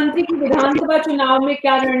 मुख्यमंत्री की विधानसभा चुनाव में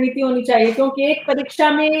क्या रणनीति होनी चाहिए? क्योंकि एक परीक्षा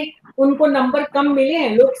में उनको नंबर कम मिले हैं,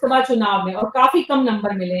 लोकसभा चुनाव में, और काफी कम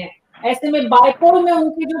नंबर मिले हैं। ऐसे में बायपोल में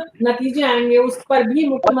उनके जो नतीजे आएंगे उस पर भी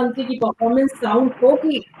मुख्यमंत्री की परफॉर्मेंस काउंट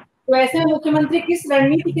होगी। तो ऐसे में मुख्यमंत्री किस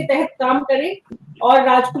रणनीति के तहत काम करें? और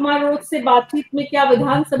राजकुमार रोत से बातचीत में क्या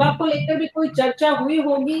विधानसभा को लेकर भी कोई चर्चा हुई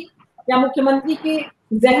होगी, या मुख्यमंत्री के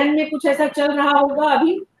जहन में कुछ ऐसा चल रहा होगा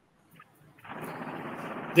अभी?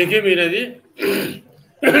 देखिए मीरा जी,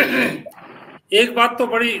 एक बात तो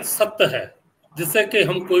बड़ी सत्य है जिससे कि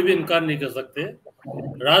हम कोई भी इनकार नहीं कर सकते।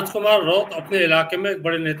 राजकुमार रोत अपने इलाके में एक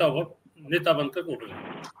बड़े नेता बनकर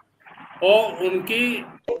उभरे और उनकी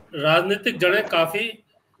राजनीतिक जड़ें काफी,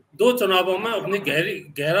 2 चुनावों में अपनी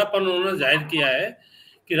गहरापन उन्होंने जाहिर किया है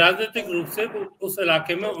कि राजनीतिक रूप से उस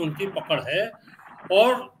इलाके में उनकी पकड़ है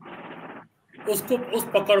और उस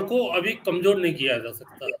पकड़ को अभी कमजोर नहीं किया जा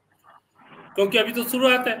सकता, क्योंकि अभी तो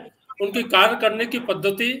शुरुआत है। उनकी कार्य करने की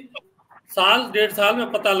पद्धति साल 1.5 साल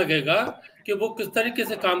में पता लगेगा कि वो किस तरीके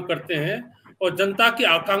से काम करते हैं और जनता की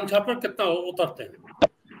आकांक्षा पर कितना उतरते हैं।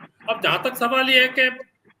 अब जहां तक सवाल ये है कि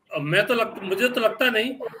मुझे तो लगता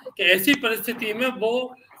नहीं कि ऐसी परिस्थिति में वो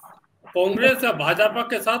कांग्रेस या भाजपा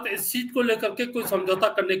के साथ इस सीट को लेकर के कोई समझौता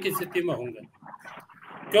करने की स्थिति में होंगे,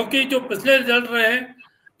 क्योंकि जो पिछले रिजल्ट रहे हैं,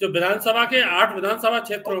 जो विधानसभा के 8 विधानसभा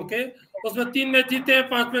क्षेत्रों के, उसमें 3 में जीते हैं,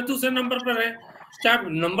 5 में दूसरे नंबर पर रहे। चाहे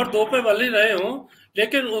नंबर 2 पे भले रहे हों,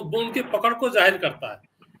 लेकिन उनकी पकड़ को जाहिर करता है।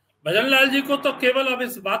 भजनलाल जी को तो केवल अब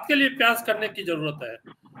इस बात के लिए प्रयास करने की जरूरत है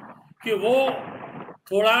कि वो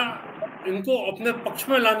थोड़ा इनको अपने पक्ष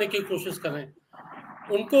में लाने की कोशिश करें।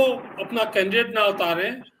 उनको अपना कैंडिडेट ना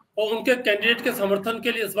उतारें और उनके कैंडिडेट के समर्थन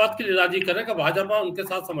के लिए इस बात के लिए राजी करें कि भाजपा उनके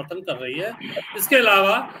साथ समर्थन कर रही है। इसके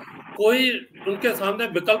अलावा कोई उनके सामने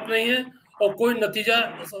विकल्प नहीं है और कोई नतीजा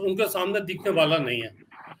उनके सामने दिखने वाला नहीं है।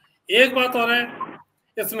 एक बात और है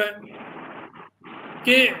इसमें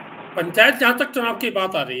कि पंचायत, जहां तक चुनाव की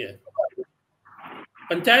बात आ रही है,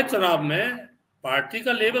 पंचायत चुनाव में पार्टी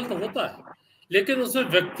का लेवल तो होता है, लेकिन उसमें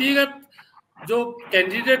व्यक्तिगत जो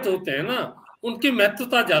कैंडिडेट होते हैं ना, उनकी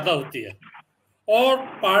महत्वता ज्यादा होती है। और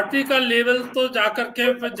पार्टी का लेवल तो जाकर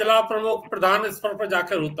के जिला प्रमुख, प्रधान स्तर पर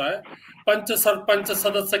जाकर होता है। पंच, सरपंच,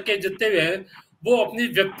 सदस्य के जितने भी हैं वो अपनी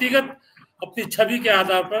व्यक्तिगत, अपनी छवि के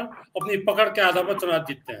आधार पर, अपनी पकड़ के आधार पर चुनाव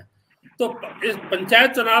जीतते हैं। तो इस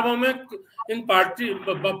पंचायत चुनावों में इन पार्टी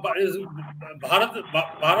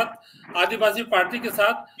भारत आदिवासी पार्टी के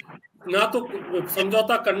साथ ना तो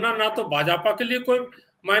समझौता करना, ना तो भाजपा के लिए कोई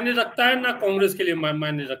मायने रखता है, ना कांग्रेस के लिए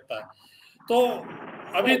मायने रखता है। तो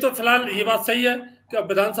अभी तो फिलहाल ये बात सही है कि अब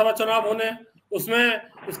विधानसभा चुनाव होने, उसमें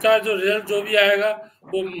इसका जो रिजल्ट जो भी आएगा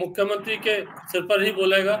वो मुख्यमंत्री के सिर पर ही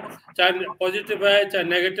बोलेगा, चाहे पॉजिटिव आए चाहे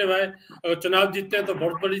नेगेटिव आए। अगर चुनाव जीतते हैं तो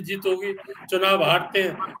बहुत बड़ी जीत होगी, चुनाव हारते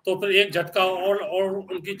हैं तो फिर एक झटका और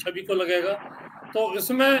उनकी छवि को लगेगा। तो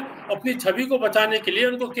इसमें अपनी छवि को बचाने के लिए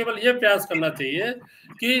उनको केवल ये प्रयास करना चाहिए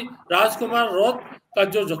कि राजकुमार रौत का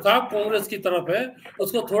जो झुकाव कांग्रेस की तरफ है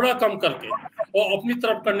उसको थोड़ा कम करके और अपनी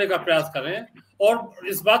तरफ करने का प्रयास करें, और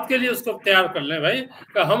इस बात के लिए उसको तैयार कर लें भाई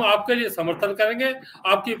कि हम आपके लिए समर्थन करेंगे,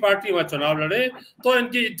 आपकी पार्टी वहां चुनाव लड़े तो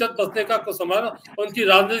इनकी इज्जत बचने का कुछ समाधान, उनकी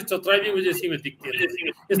राजनीतिक चतुराई भी मुझे इसी में दिखती है।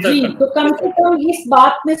 जी, तो कम से कम इस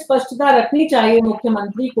बात में स्पष्टता रखनी चाहिए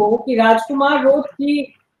मुख्यमंत्री को कि राजकुमार रौत की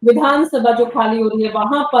विधानसभा जो खाली हो रही है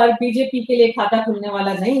वहां पर बीजेपी के लिए खाता खुलने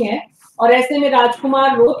वाला नहीं है, और ऐसे में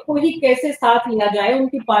राजकुमार रौत को ही कैसे साथ लिया जाए,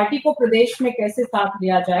 उनकी पार्टी को प्रदेश में कैसे साथ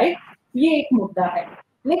लिया जाए, ये एक मुद्दा है।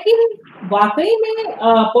 लेकिन वाकई में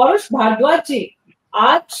पौरुष भारद्वाज जी,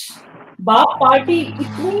 आज बाप पार्टी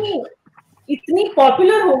इतनी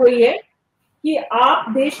पॉपुलर हो गई है कि आप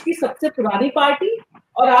देश की सबसे पुरानी पार्टी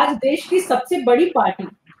और आज देश की सबसे बड़ी पार्टी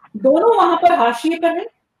दोनों वहां पर हाशिए पर है।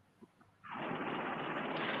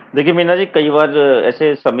 देखिए मीना जी, कई बार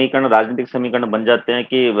ऐसे समीकरण, राजनीतिक समीकरण बन जाते हैं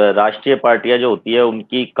कि राष्ट्रीय पार्टियां जो होती है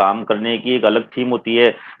उनकी काम करने की एक अलग थीम होती है,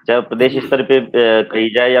 चाहे प्रदेश स्तर पे कही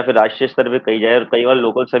जाए या फिर राष्ट्रीय स्तर पे कही जाए। और कई बार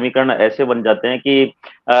लोकल समीकरण ऐसे बन जाते हैं कि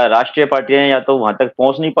राष्ट्रीय पार्टियां या तो वहां तक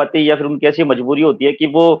पहुंच नहीं पाती या फिर उनकी ऐसी मजबूरी होती है कि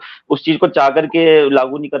वो उस चीज को चाह करके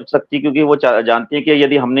लागू नहीं कर सकती, क्योंकि वो जानती है कि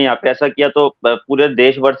यदि हमने यहाँ पे ऐसा किया तो पूरे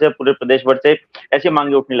देश भर से, पूरे प्रदेश भर से ऐसी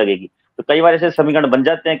मांगे उठने लगेगी। तो कई बार ऐसे समीकरण बन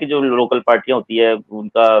जाते हैं कि जो लोकल पार्टियां होती है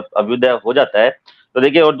उनका अभ्युदय हो जाता है। तो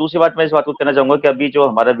देखिए, और दूसरी बात मैं इस बात को कहना चाहूंगा कि अभी जो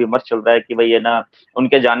हमारा विमर्श चल रहा है कि भाई ये ना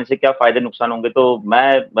उनके जाने से क्या फायदे नुकसान होंगे, तो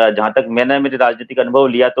मैं जहां तक मैंने मेरे राजनीतिक अनुभव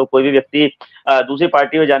लिया तो कोई भी व्यक्ति दूसरी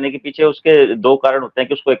पार्टी में जाने के पीछे उसके दो कारण होते हैं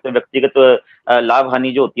कि उसको एक तो व्यक्तिगत लाभ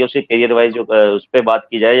हानि जो होती है उसके करियर वाइज जो उस पर बात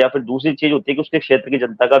की जाए, या फिर दूसरी चीज होती है कि उसके क्षेत्र की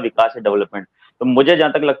जनता का विकास है, डेवलपमेंट। तो मुझे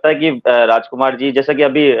जहां तक लगता है कि राजकुमार जी, जैसा कि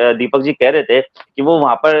अभी दीपक जी कह रहे थे कि वो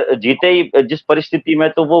वहां पर जीते ही जिस परिस्थिति में,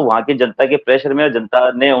 तो वो वहां की जनता के प्रेशर में, जनता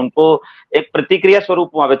ने उनको एक प्रतिक्रिया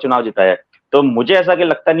स्वरूप वहां पे चुनाव जिताया है। तो मुझे ऐसा कि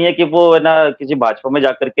लगता नहीं है कि वो है ना किसी भाजपा में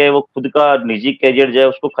जाकर के वो खुद का निजी कैरियर जो है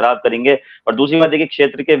उसको खराब करेंगे। और दूसरी बात देखिए,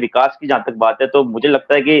 क्षेत्र के विकास की जहां तक बात है तो मुझे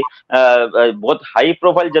लगता है कि बहुत हाई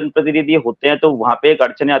प्रोफाइल जनप्रतिनिधि होते हैं तो वहां पे एक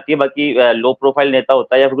अड़चने आती है। बाकी लो प्रोफाइल नेता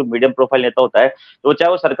होता है या फिर मीडियम प्रोफाइल नेता होता है, तो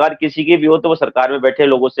चाहे वो सरकार किसी की भी हो तो वो सरकार में बैठे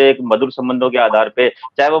लोगों से एक मधुर संबंधों के आधार पे,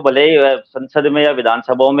 चाहे वो भले ही संसद में या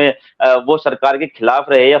विधानसभाओं में वो सरकार के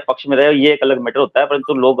खिलाफ रहे या पक्ष में रहे, ये एक अलग मैटर होता है।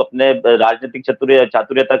 परंतु लोग अपने राजनीतिक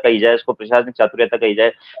चातुर्यता कही जाए, इसको प्रशासनिक चातुर्यता कही जाए,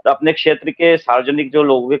 तो अपने क्षेत्र के सार्वजनिक जो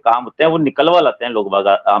लोगों के काम होते हैं वो निकलवा लाते हैं लोग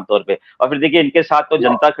आमतौर पे। और फिर देखिए, इनके साथ तो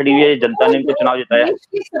जनता खड़ी हुई है, जनता ने इनको चुनाव जिताया। देश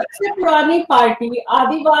की सबसे पुरानी पार्टी,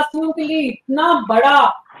 आदिवासियों के लिए इतना बड़ा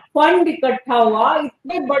फंड इकट्ठा हुआ,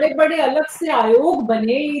 इतने बड़े बड़े अलग से आयोग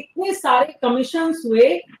बने, इतने सारे कमीशंस हुए,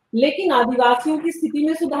 लेकिन आदिवासियों की स्थिति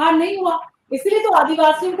में सुधार नहीं हुआ। इसलिए तो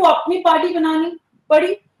आदिवासियों को अपनी पार्टी बनानी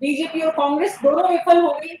पड़ी। बीजेपी और कांग्रेस दोनों विफल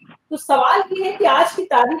हो गई। तो सवाल ये है कि आज की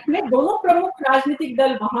तारीख में दोनों प्रमुख राजनीतिक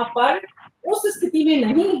दल वहां पर उस स्थिति में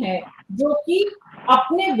नहीं है जो कि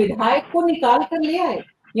अपने विधायक को निकाल कर ले आए।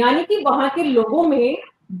 यानी कि वहां के लोगों में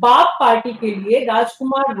बाप पार्टी के लिए,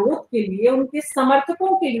 राजकुमार रौत के लिए, उनके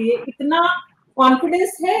समर्थकों के लिए इतना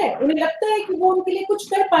कॉन्फिडेंस है, उन्हें लगता है कि वो उनके लिए कुछ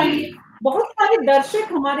कर पाएंगे। बहुत सारे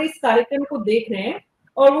दर्शक हमारे इस कार्यक्रम को देख रहे हैं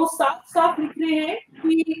और वो साफ साफ लिख रहे हैं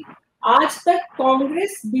कि आज तक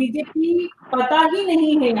कांग्रेस बीजेपी पता ही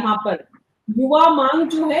नहीं है। यहाँ पर युवा मांग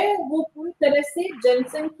जो है वो पूरी तरह से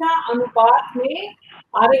जनसंख्या अनुपात में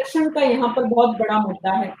आरक्षण का यहाँ पर बहुत बड़ा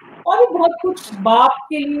मुद्दा है। और बहुत कुछ बाप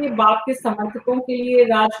के लिए, बाप के समर्थकों के लिए,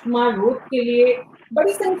 राजकुमार रौत के लिए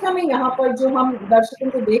बड़ी संख्या में यहाँ पर जो हम दर्शकों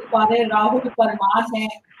को देख पा रहे हैं, राहुल परमार है,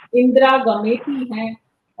 इंदिरा गमेती है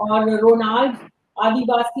और रोनाल्ड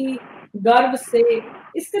आदिवासी गर्व से,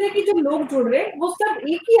 इस तरह के जो लोग जुड़ रहे हैं वो सब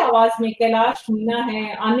एक ही आवाज में, कैलाश मीणा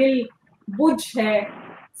है, अनिल बुज है,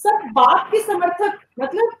 सब बात के समर्थक।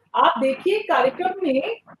 मतलब आप देखिए कार्यक्रम में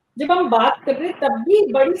जब हम बात कर रहे तब भी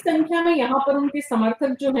बड़ी संख्या में यहाँ पर उनके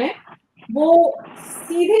समर्थक जो हैं वो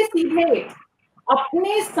सीधे सीधे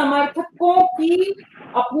अपने समर्थकों की,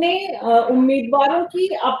 अपने उम्मीदवारों की,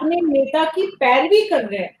 अपने नेता की पैरवी कर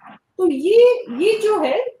रहे हैं। तो ये जो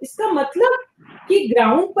है इसका मतलब कि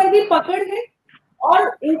ग्राउंड पर भी पकड़ है और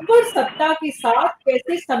ऊपर सत्ता के साथ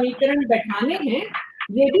कैसे समीकरण बैठाने हैं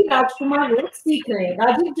ये भी राजकुमार लोग सीख रहे हैं।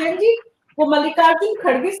 राजीव जैन जी वो मल्लिकार्जुन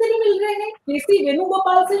खड़गे से भी मिल रहे हैं, केसी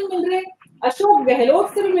वेणुगोपाल से भी मिल रहे हैं, अशोक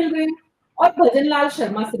गहलोत से भी मिल रहे हैं और भजनलाल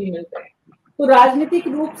शर्मा से भी मिल रहे हैं। तो राजनीतिक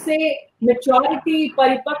रूप से मैच्योरिटी,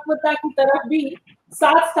 परिपक्वता की तरफ भी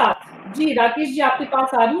साथ साथ। जी राकेश जी आपके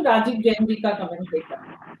पास आ रही हूँ राजीव जैन जी का कमेंट देकर।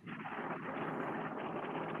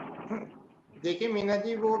 देखिए मीना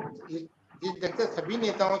जी, वो जिस ढंग से सभी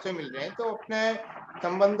नेताओं से मिल रहे हैं तो अपने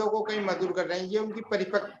संबंधों को कहीं मधुर कर रहे हैं, ये उनकी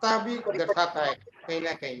परिपक्वता भी दर्शाता है कहीं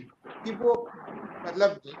ना कहीं कि वो,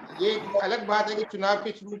 मतलब ये अलग बात है कि चुनाव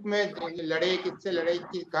किस रूप में लड़े, किससे लड़े,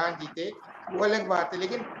 कहाँ जीते, वो अलग बात है,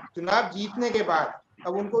 लेकिन चुनाव जीतने के बाद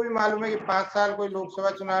अब उनको भी मालूम है कि 5 साल कोई लोकसभा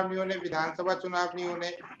चुनाव नहीं होने, विधानसभा चुनाव नहीं होने,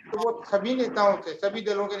 तो वो सभी नेताओं से, सभी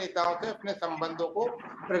दलों के नेताओं से अपने संबंधों को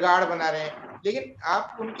प्रगाढ़ बना रहे हैं। लेकिन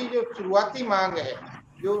आप उनकी जो शुरुआती मांग है,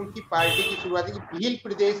 जो उनकी पार्टी की शुरुआती की भील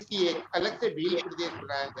प्रदेश की एक अलग से भील प्रदेश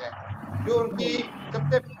बनाया जाए, जो उनकी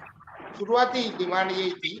सबसे शुरुआती डिमांड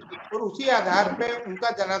यही थी और उसी आधार पे उनका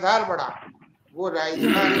जनाधार बढ़ा। वो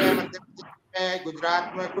राजस्थान में, मध्य प्रदेश में,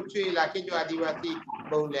 गुजरात में कुछ इलाके जो आदिवासी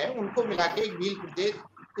बहुल है उनको मिला के एक भील प्रदेश,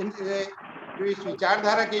 जो इस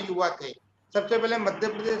विचारधारा के युवा थे, सबसे पहले मध्य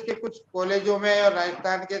प्रदेश के कुछ कॉलेजों में और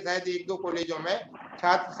राजस्थान के शायद 1-2 कॉलेजों में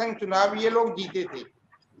छात्र संघ चुनाव ये लोग जीते थे,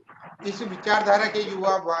 इस विचारधारा के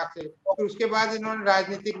युवा वहां से। तो उसके बाद इन्होंने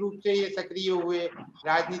राजनीतिक रूप से ये सक्रिय हुए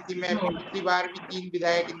राजनीति में। पिछली बार भी 3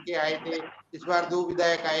 विधायक इनके आए थे, इस बार 2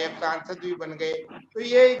 विधायक आए, अब सांसद भी बन गए। तो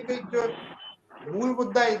ये एक जो मूल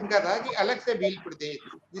मुद्दा इनका था कि अलग से भील प्रदेश,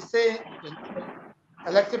 जिससे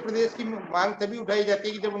अलग से प्रदेश की मांग तभी उठाई जाती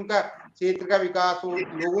है कि जब उनका क्षेत्र का विकास हो,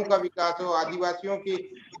 लोगों का विकास हो, आदिवासियों की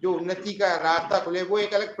जो उन्नति का रास्ता खुले, वो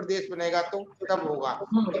एक अलग प्रदेश बनेगा तो तब होगा।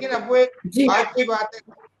 लेकिन अब वो एक बात की बात है।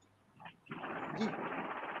 जी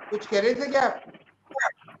कुछ कह रहे थे क्या आप?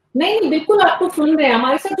 नहीं बिल्कुल आपको सुन रहे हैं।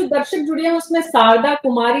 हमारे साथ जो दर्शक जुड़े हैं उसमें शारदा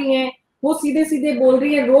कुमारी हैं, वो सीधे सीधे बोल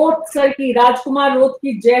रही है रोड सर की, राजकुमार रोड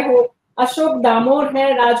की जय हो। अशोक दामोर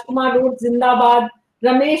है, राजकुमार रोड जिंदाबाद।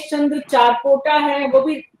 रमेश चंद्र चारकोटा है, वो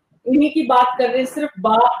भी इन्हीं की बात कर रहे हैं, सिर्फ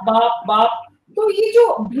बाप बाप बाप। तो ये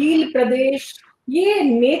जो भील प्रदेश, ये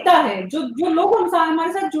नेता है, जो लोग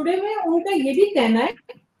हमारे साथ जुड़े हुए हैं उनका ये भी कहना है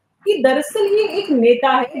कि दरअसल ये एक नेता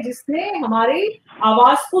है जिसने हमारी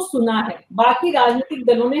आवाज को सुना है, बाकी राजनीतिक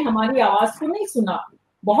दलों ने हमारी आवाज को नहीं सुना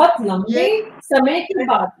बहुत लंबे समय के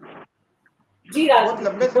बाद। जी बहुत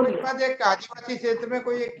लंबे समय के बाद एक आदिवासी क्षेत्र में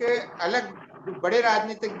कोई एक अलग बड़े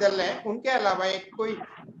राजनीतिक दल है, उनके अलावा एक कोई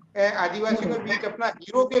आदिवासियों के बीच अपना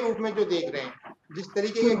हीरो के रूप में जो देख रहे हैं, जिस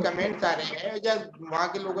तरीके के कमेंट्स आ रहे हैं या वहाँ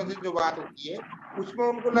के लोगों से जो बात होती है, उसमें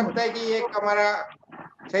उनको लगता है कि ये हमारा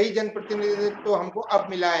सही जनप्रतिनिधित्व तो हमको अब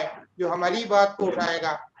मिला है, जो हमारी बात को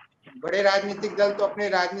उठाएगा। बड़े राजनीतिक दल तो अपने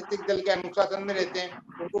राजनीतिक दल के अनुशासन में रहते हैं,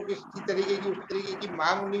 उनको किसी तरीके की उस तरीके की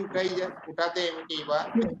मांग नहीं उठाते हैं कई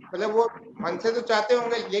बार। मतलब वो मन से तो चाहते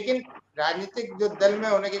होंगे, लेकिन राजनीतिक जो दल में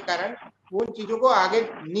होने के कारण वो उन चीजों को आगे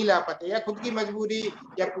नहीं ला पाते, या खुद की मजबूरी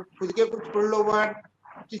या खुद के कुछ प्रलोभन,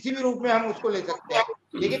 किसी भी रूप में हम उसको ले सकते हैं।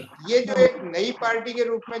 लेकिन ये जो एक नई पार्टी के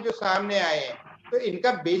रूप में जो सामने आए हैं, तो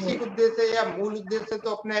इनका बेसिक उद्देश्य या मूल उद्देश्य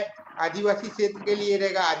तो अपने आदिवासी क्षेत्र के लिए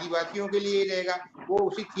रहेगा, आदिवासियों के लिए रहेगा। वो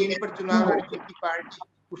उसी थीम पर चुनाव लड़ने की पार्टी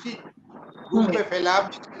उसी रूप में फैलाव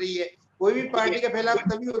भी कर रही है। कोई भी पार्टी का फैलाव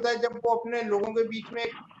तभी होता है जब वो अपने लोगों के बीच में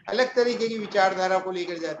एक अलग तरीके की विचारधारा को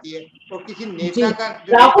लेकर जाती है। और किसी नेता का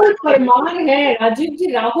राहुल परमार है, राजीव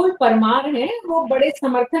जी राहुल परमार है, वो बड़े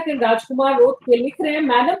समर्थक है राजकुमार रोड के, लिख रहे हैं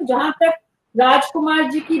मैडम जहां तक राजकुमार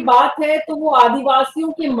जी की बात है तो वो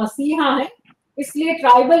आदिवासियों के मसीहा हैं, इसलिए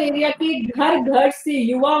ट्राइबल एरिया के घर घर से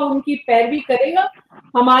युवा उनकी पैरवी करेगा।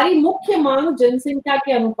 हमारी मुख्य मांग जनसंख्या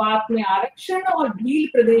के अनुपात में आरक्षण और भील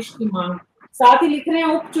प्रदेश की मांग। साथ ही लिख रहे हैं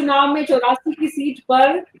उपचुनाव में 84 की सीट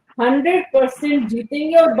पर 100%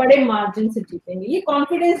 जीतेंगे और बड़े मार्जिन से जीतेंगे। ये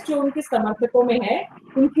कॉन्फिडेंस जो उनके समर्थकों में है,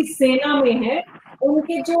 उनकी सेना में है,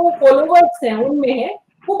 उनके जो फॉलोवर्स हैं उनमें है,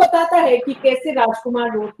 वो बताता है कि कैसे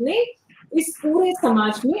राजकुमार रोड ने इस पूरे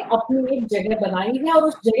समाज में अपनी एक जगह बनाई है और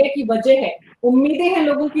उस जगह की वजह है उम्मीदें हैं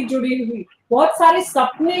लोगों की जुड़ी हुई, बहुत सारे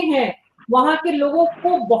सपने हैं, वहां के लोगों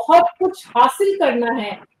को बहुत कुछ हासिल करना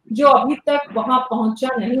है जो अभी तक वहां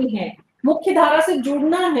पहुंचा नहीं है, मुख्य धारा से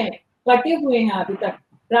जुड़ना है, कटे हुए हैं अभी तक।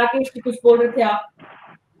 राकेश जी कुछ बोल रहे थे आप?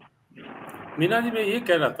 मीना जी मैं ये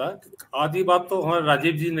कह रहा था, आधी बात तो हमारे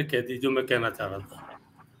राजीव जी ने कह दी जो मैं कहना चाह रहा था।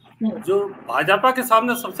 जो भाजपा के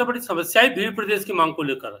सामने सबसे बड़ी समस्या है भील प्रदेश की मांग को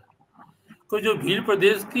लेकर है। कोई जो भील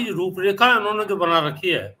प्रदेश की रूपरेखा उन्होंने जो बना रखी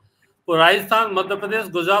है वो राजस्थान, मध्य प्रदेश,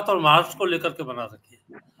 गुजरात और महाराष्ट्र को लेकर के बना रखी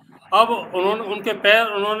है। अब उन्होंने उनके पैर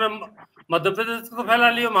उन्होंने मध्य प्रदेश को फैला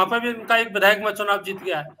लिया, वहां पर भी उनका एक विधायक में चुनाव जीत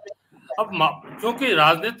गया है। अब क्योंकि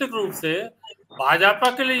राजनीतिक रूप से भाजपा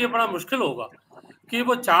के लिए ये बड़ा मुश्किल होगा कि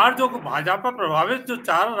वो चार जो भाजपा प्रभावित जो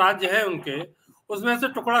 4 राज्य हैं उनके, उसमें से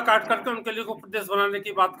टुकड़ा काट करके उनके लिए को प्रदेश बनाने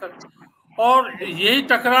की बात करें। और यही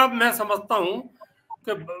टकराव मैं समझता हूँ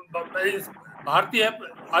कि भारतीय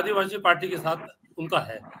आदिवासी पार्टी के साथ उनका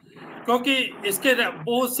है, क्योंकि इसके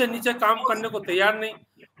वो उससे नीचे काम करने को तैयार नहीं।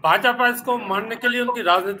 भाजपा इसको मानने के लिए उनकी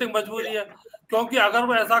राजनीतिक मजबूरी है, क्योंकि अगर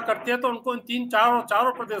वो ऐसा करती है तो उनको इन 3-4 और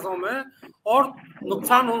चारों प्रदेशों में और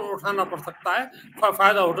नुकसान उठाना पड़ सकता है,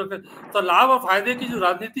 फायदा उठा। तो लाभ और फायदे की जो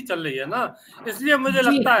राजनीति चल रही है ना, इसलिए मुझे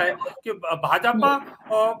लगता है कि भाजपा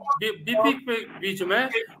और बीपी के बीच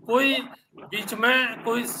में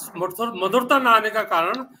कोई मधुरता ना आने का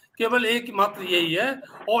कारण केवल एक मात्र यही है,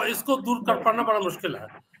 और इसको दूर कर पाना बड़ा मुश्किल है।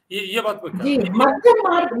 ये बात जी,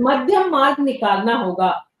 मध्यम मार्ग निकालना होगा।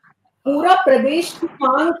 पूरा प्रदेश की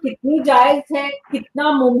मांग कितनी जायज है,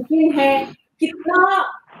 कितना मुमकिन है, कितना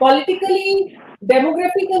पॉलिटिकली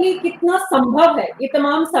डेमोग्राफिकली कितना संभव है, ये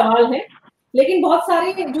तमाम सवाल हैं। लेकिन बहुत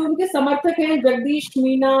सारे जो उनके समर्थक हैं, जगदीश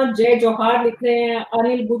मीना, जय जौहर लिख रहे हैं,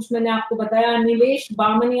 अनिल बुच मैंने आपको बताया, नीलेश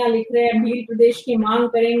बामनिया लिख रहे हैं भील प्रदेश की मांग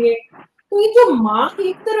करेंगे। तो ये जो मांग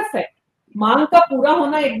एक तरफ है, मांग का पूरा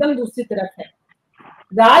होना एकदम दूसरी तरफ है।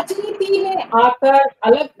 राजनीति में आकर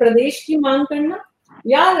अलग प्रदेश की मांग करना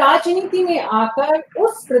या राजनीति में आकर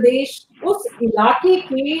उस प्रदेश, उस इलाके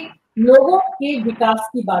के लोगों के विकास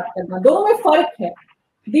की बात करना, दोनों में फर्क है।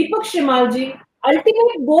 दीपक श्रीमाल जी,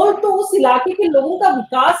 अल्टीमेट गोल तो उस इलाके के लोगों का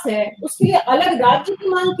विकास है, उसके लिए अलग राज्य की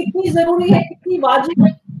मांग कितनी जरूरी है, कितनी वाजिब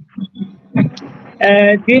है?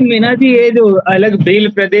 जी मीना जी, ये जो अलग भील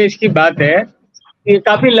प्रदेश की बात है, ये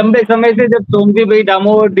काफी लंबे समय से, जब सोमजी भाई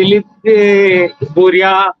डामोर, दिलीप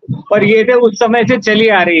बोरिया और ये थे, उस समय से चली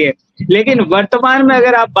आ रही है। लेकिन वर्तमान में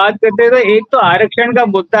अगर आप बात करते हैं तो एक तो आरक्षण का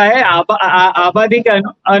मुद्दा है, आबादी के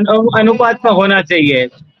अनुपात में होना चाहिए।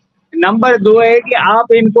 नंबर 2 है कि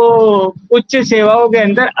आप इनको उच्च सेवाओं के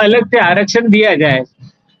अंदर अलग से आरक्षण दिया जाए।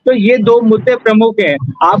 तो ये 2 मुद्दे प्रमुख है।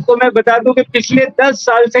 आपको मैं बता दूं कि पिछले 10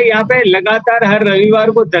 साल से यहाँ पे लगातार हर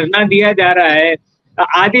रविवार को धरना दिया जा रहा है।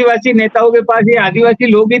 आदिवासी नेताओं के पास ये आदिवासी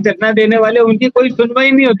लोग ही धरना देने वाले, उनकी कोई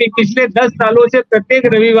सुनवाई नहीं होती। पिछले 10 सालों से प्रत्येक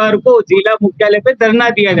रविवार को जिला मुख्यालय पे धरना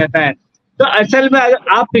दिया जाता है। तो असल में अगर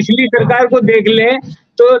आप पिछली सरकार को देख लें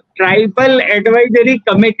तो ट्राइबल एडवाइजरी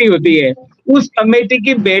कमेटी होती है, उस कमेटी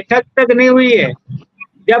की बैठक तक नहीं हुई है।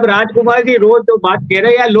 जब राजकुमार जी रोज तो बात कह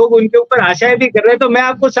रहे हैं या लोग उनके ऊपर आशाएं भी कर रहे हैं, तो मैं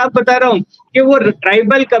आपको साफ बता रहा हूँ कि वो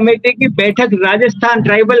ट्राइबल कमेटी की बैठक, राजस्थान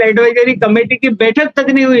ट्राइबल एडवाइजरी कमेटी की बैठक तक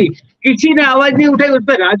नहीं हुई, किसी ने आवाज नहीं उठाई, उस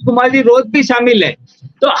पर राजकुमार जी रोज भी शामिल है।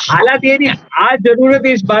 तो हालात ये नहीं, आज जरूरत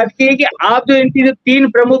इस बात की है कि आप जो इनकी जो 3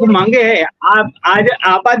 प्रमुख मांगे हैं, आप आज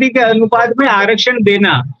आबादी के अनुपात में आरक्षण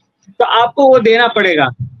देना, तो आपको वो देना पड़ेगा।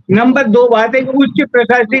 नंबर 2 बात है कि उच्च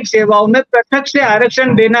प्रशासनिक सेवाओं में पृथक से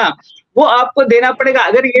आरक्षण देना, वो आपको देना पड़ेगा।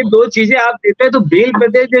 अगर ये 2 चीजें आप देते हैं तो भील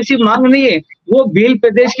प्रदेश जैसी मांग नहीं है। वो भील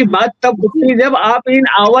प्रदेश की बात तब उठती है जब आप इन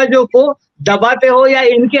आवाजों को दबाते हो या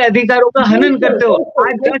इनके अधिकारों का हनन करते हो।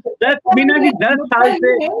 आज 10 साल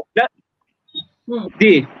से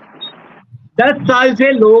जी 10 साल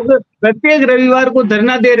से लोग प्रत्येक रविवार को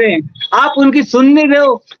धरना दे रहे हैं, आप उनकी सुन नहीं रहे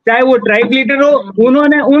हो। चाहे वो ट्राइब लीडर हो,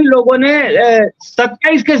 उन्होंने, उन लोगों ने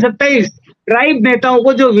 27 के 27 ट्राइब नेताओं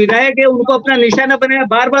को, जो विधायक है, उनको अपना निशाना बनाया,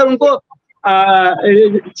 बार बार उनको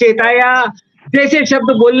चेताया, जैसे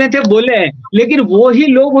शब्द बोलने थे बोले हैं, लेकिन वो ही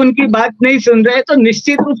लोग उनकी बात नहीं सुन रहे। तो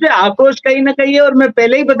निश्चित रूप से आक्रोश कहीं ना कहीं है। और मैं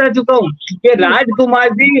पहले ही बता चुका हूँ कि राजकुमार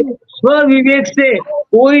जी स्वविवेक से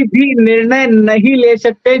कोई भी निर्णय नहीं ले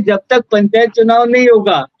सकते जब तक पंचायत चुनाव नहीं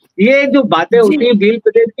होगा। ये जो बातें होती है भील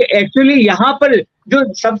प्रदेश के, एक्चुअली यहाँ पर जो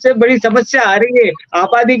सबसे बड़ी समस्या आ रही है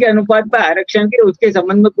आबादी के अनुपात पर आरक्षण के, उसके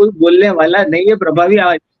संबंध में कोई बोलने वाला नहीं है प्रभावी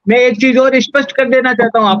आवाज। मैं एक चीज और स्पष्ट कर देना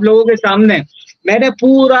चाहता हूँ आप लोगों के सामने, मैंने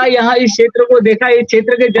पूरा यहाँ इस क्षेत्र को देखा, इस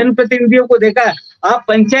क्षेत्र के जनप्रतिनिधियों को देखा। आप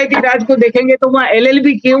पंचायती राज को देखेंगे तो वहाँ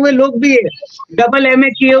LLB किए हुए लोग भी है, MA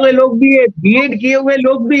किए हुए लोग भी है, BEd किए हुए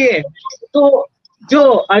लोग भी है। तो जो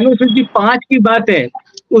अनुसूची 5 की बात है,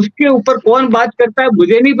 उसके ऊपर कौन बात करता है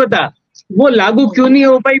मुझे नहीं पता। वो लागू क्यों नहीं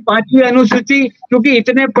हो पाई 5वीं अनुसूची, क्योंकि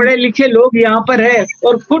इतने पढ़े लिखे लोग यहाँ पर है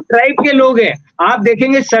और खुद ट्राइब के लोग हैं। आप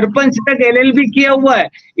देखेंगे सरपंच तक LLB किया हुआ है,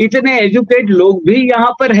 इतने एजुकेट लोग भी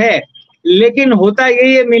यहाँ पर है। लेकिन होता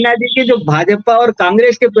यही है मीना जी की जो भाजपा और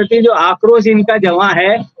कांग्रेस के प्रति जो आक्रोश इनका जमा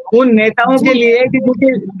है उन नेताओं के लिए कि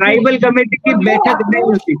क्योंकि ट्राइबल कमेटी की बैठक नहीं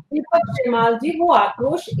होती। दीपक शेमाल जी, वो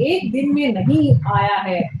आक्रोश एक दिन में नहीं आया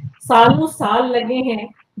है, सालों साल लगे हैं।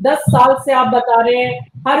 10 साल से आप बता रहे हैं,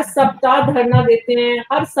 हर सप्ताह धरना देते हैं,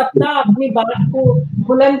 हर सप्ताह अपनी बात को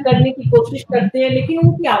बुलंद करने की कोशिश करते हैं, लेकिन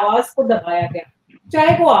उनकी आवाज को दबाया गया।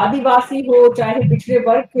 चाहे वो आदिवासी हो, चाहे पिछड़े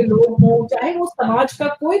वर्ग के लोग हो, चाहे वो समाज का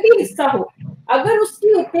कोई भी हिस्सा हो, अगर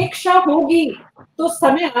उसकी उपेक्षा होगी तो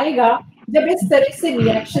समय आएगा जब इस तरह से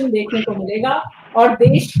रिएक्शन देखने को मिलेगा और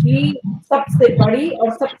देश की सबसे बड़ी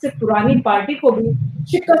और सबसे पुरानी पार्टी को भी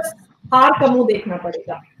शिकस्त, हार का मुंह देखना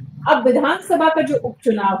पड़ेगा। अब विधानसभा का जो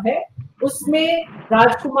उपचुनाव है उसमें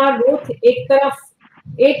राजकुमार रोथ एक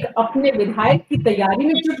तरफ एक अपने विधायक की तैयारी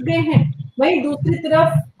में जुट गए हैं, वहीं दूसरी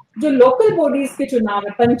तरफ जो लोकल बॉडीज के चुनाव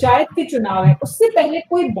है, पंचायत के चुनाव है, उससे पहले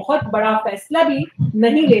कोई बहुत बड़ा फैसला भी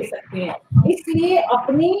नहीं ले सकते हैं। इसलिए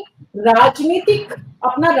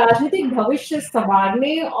अपना राजनीतिक भविष्य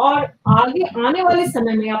संवारने और आगे आने वाले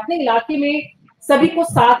समय में अपने इलाके में सभी को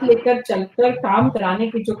साथ लेकर चलकर काम कराने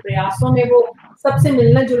के जो प्रयासों में वो सबसे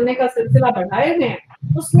मिलने जुलने का सिलसिला बढ़ाए हुए हैं,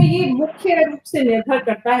 उसमें ये मुख्य रूप से निर्भर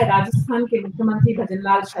करता है राजस्थान के मुख्यमंत्री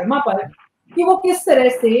भजनलाल शर्मा पर कि वो किस तरह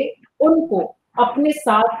से उनको अपने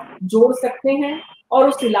साथ जोड़ सकते हैं और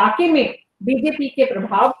उस इलाके में बीजेपी के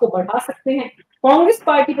प्रभाव को बढ़ा सकते हैं। कांग्रेस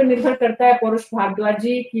पार्टी पर निर्भर करता है पौरुष भारद्वाज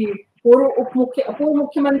जी की पूर्व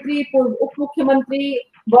मुख्यमंत्री, पूर्व उप मुख्यमंत्री,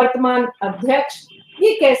 वर्तमान अध्यक्ष,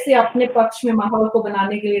 ये कैसे अपने पक्ष में माहौल को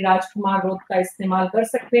बनाने के लिए राजकुमार रोथ का इस्तेमाल कर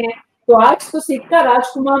सकते हैं। तो आज तो सिक्का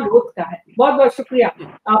राजकुमार रोथ का है। बहुत बहुत शुक्रिया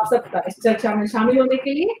आप सबका इस चर्चा में शामिल होने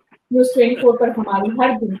के लिए। News24 पर हमारी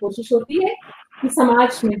हर दिन कोशिश होती है कि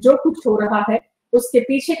समाज में जो कुछ हो रहा है उसके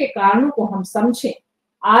पीछे के कारणों को हम समझें।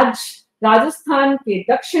 आज राजस्थान के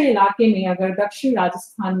दक्षिण इलाके में, अगर दक्षिण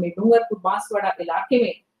राजस्थान में डूंगरपुर बांसवाड़ा इलाके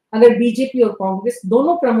में अगर बीजेपी और कांग्रेस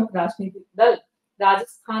दोनों प्रमुख राजनीतिक दल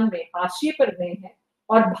राजस्थान में हाशिए पर गए हैं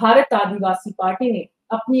और भारत आदिवासी पार्टी ने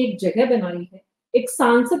अपनी एक जगह बनाई है, एक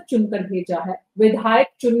सांसद चुनकर भेजा है, विधायक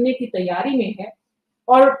चुनने की तैयारी में है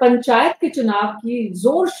और पंचायत के चुनाव की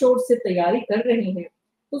जोर शोर से तैयारी कर रहे हैं,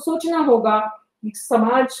 तो सोचना होगा कि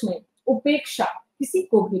समाज में उपेक्षा किसी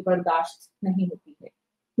को भी बर्दाश्त नहीं होती है।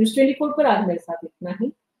 News24 पर आज मेरे साथ इतना ही।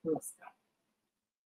 नमस्कार।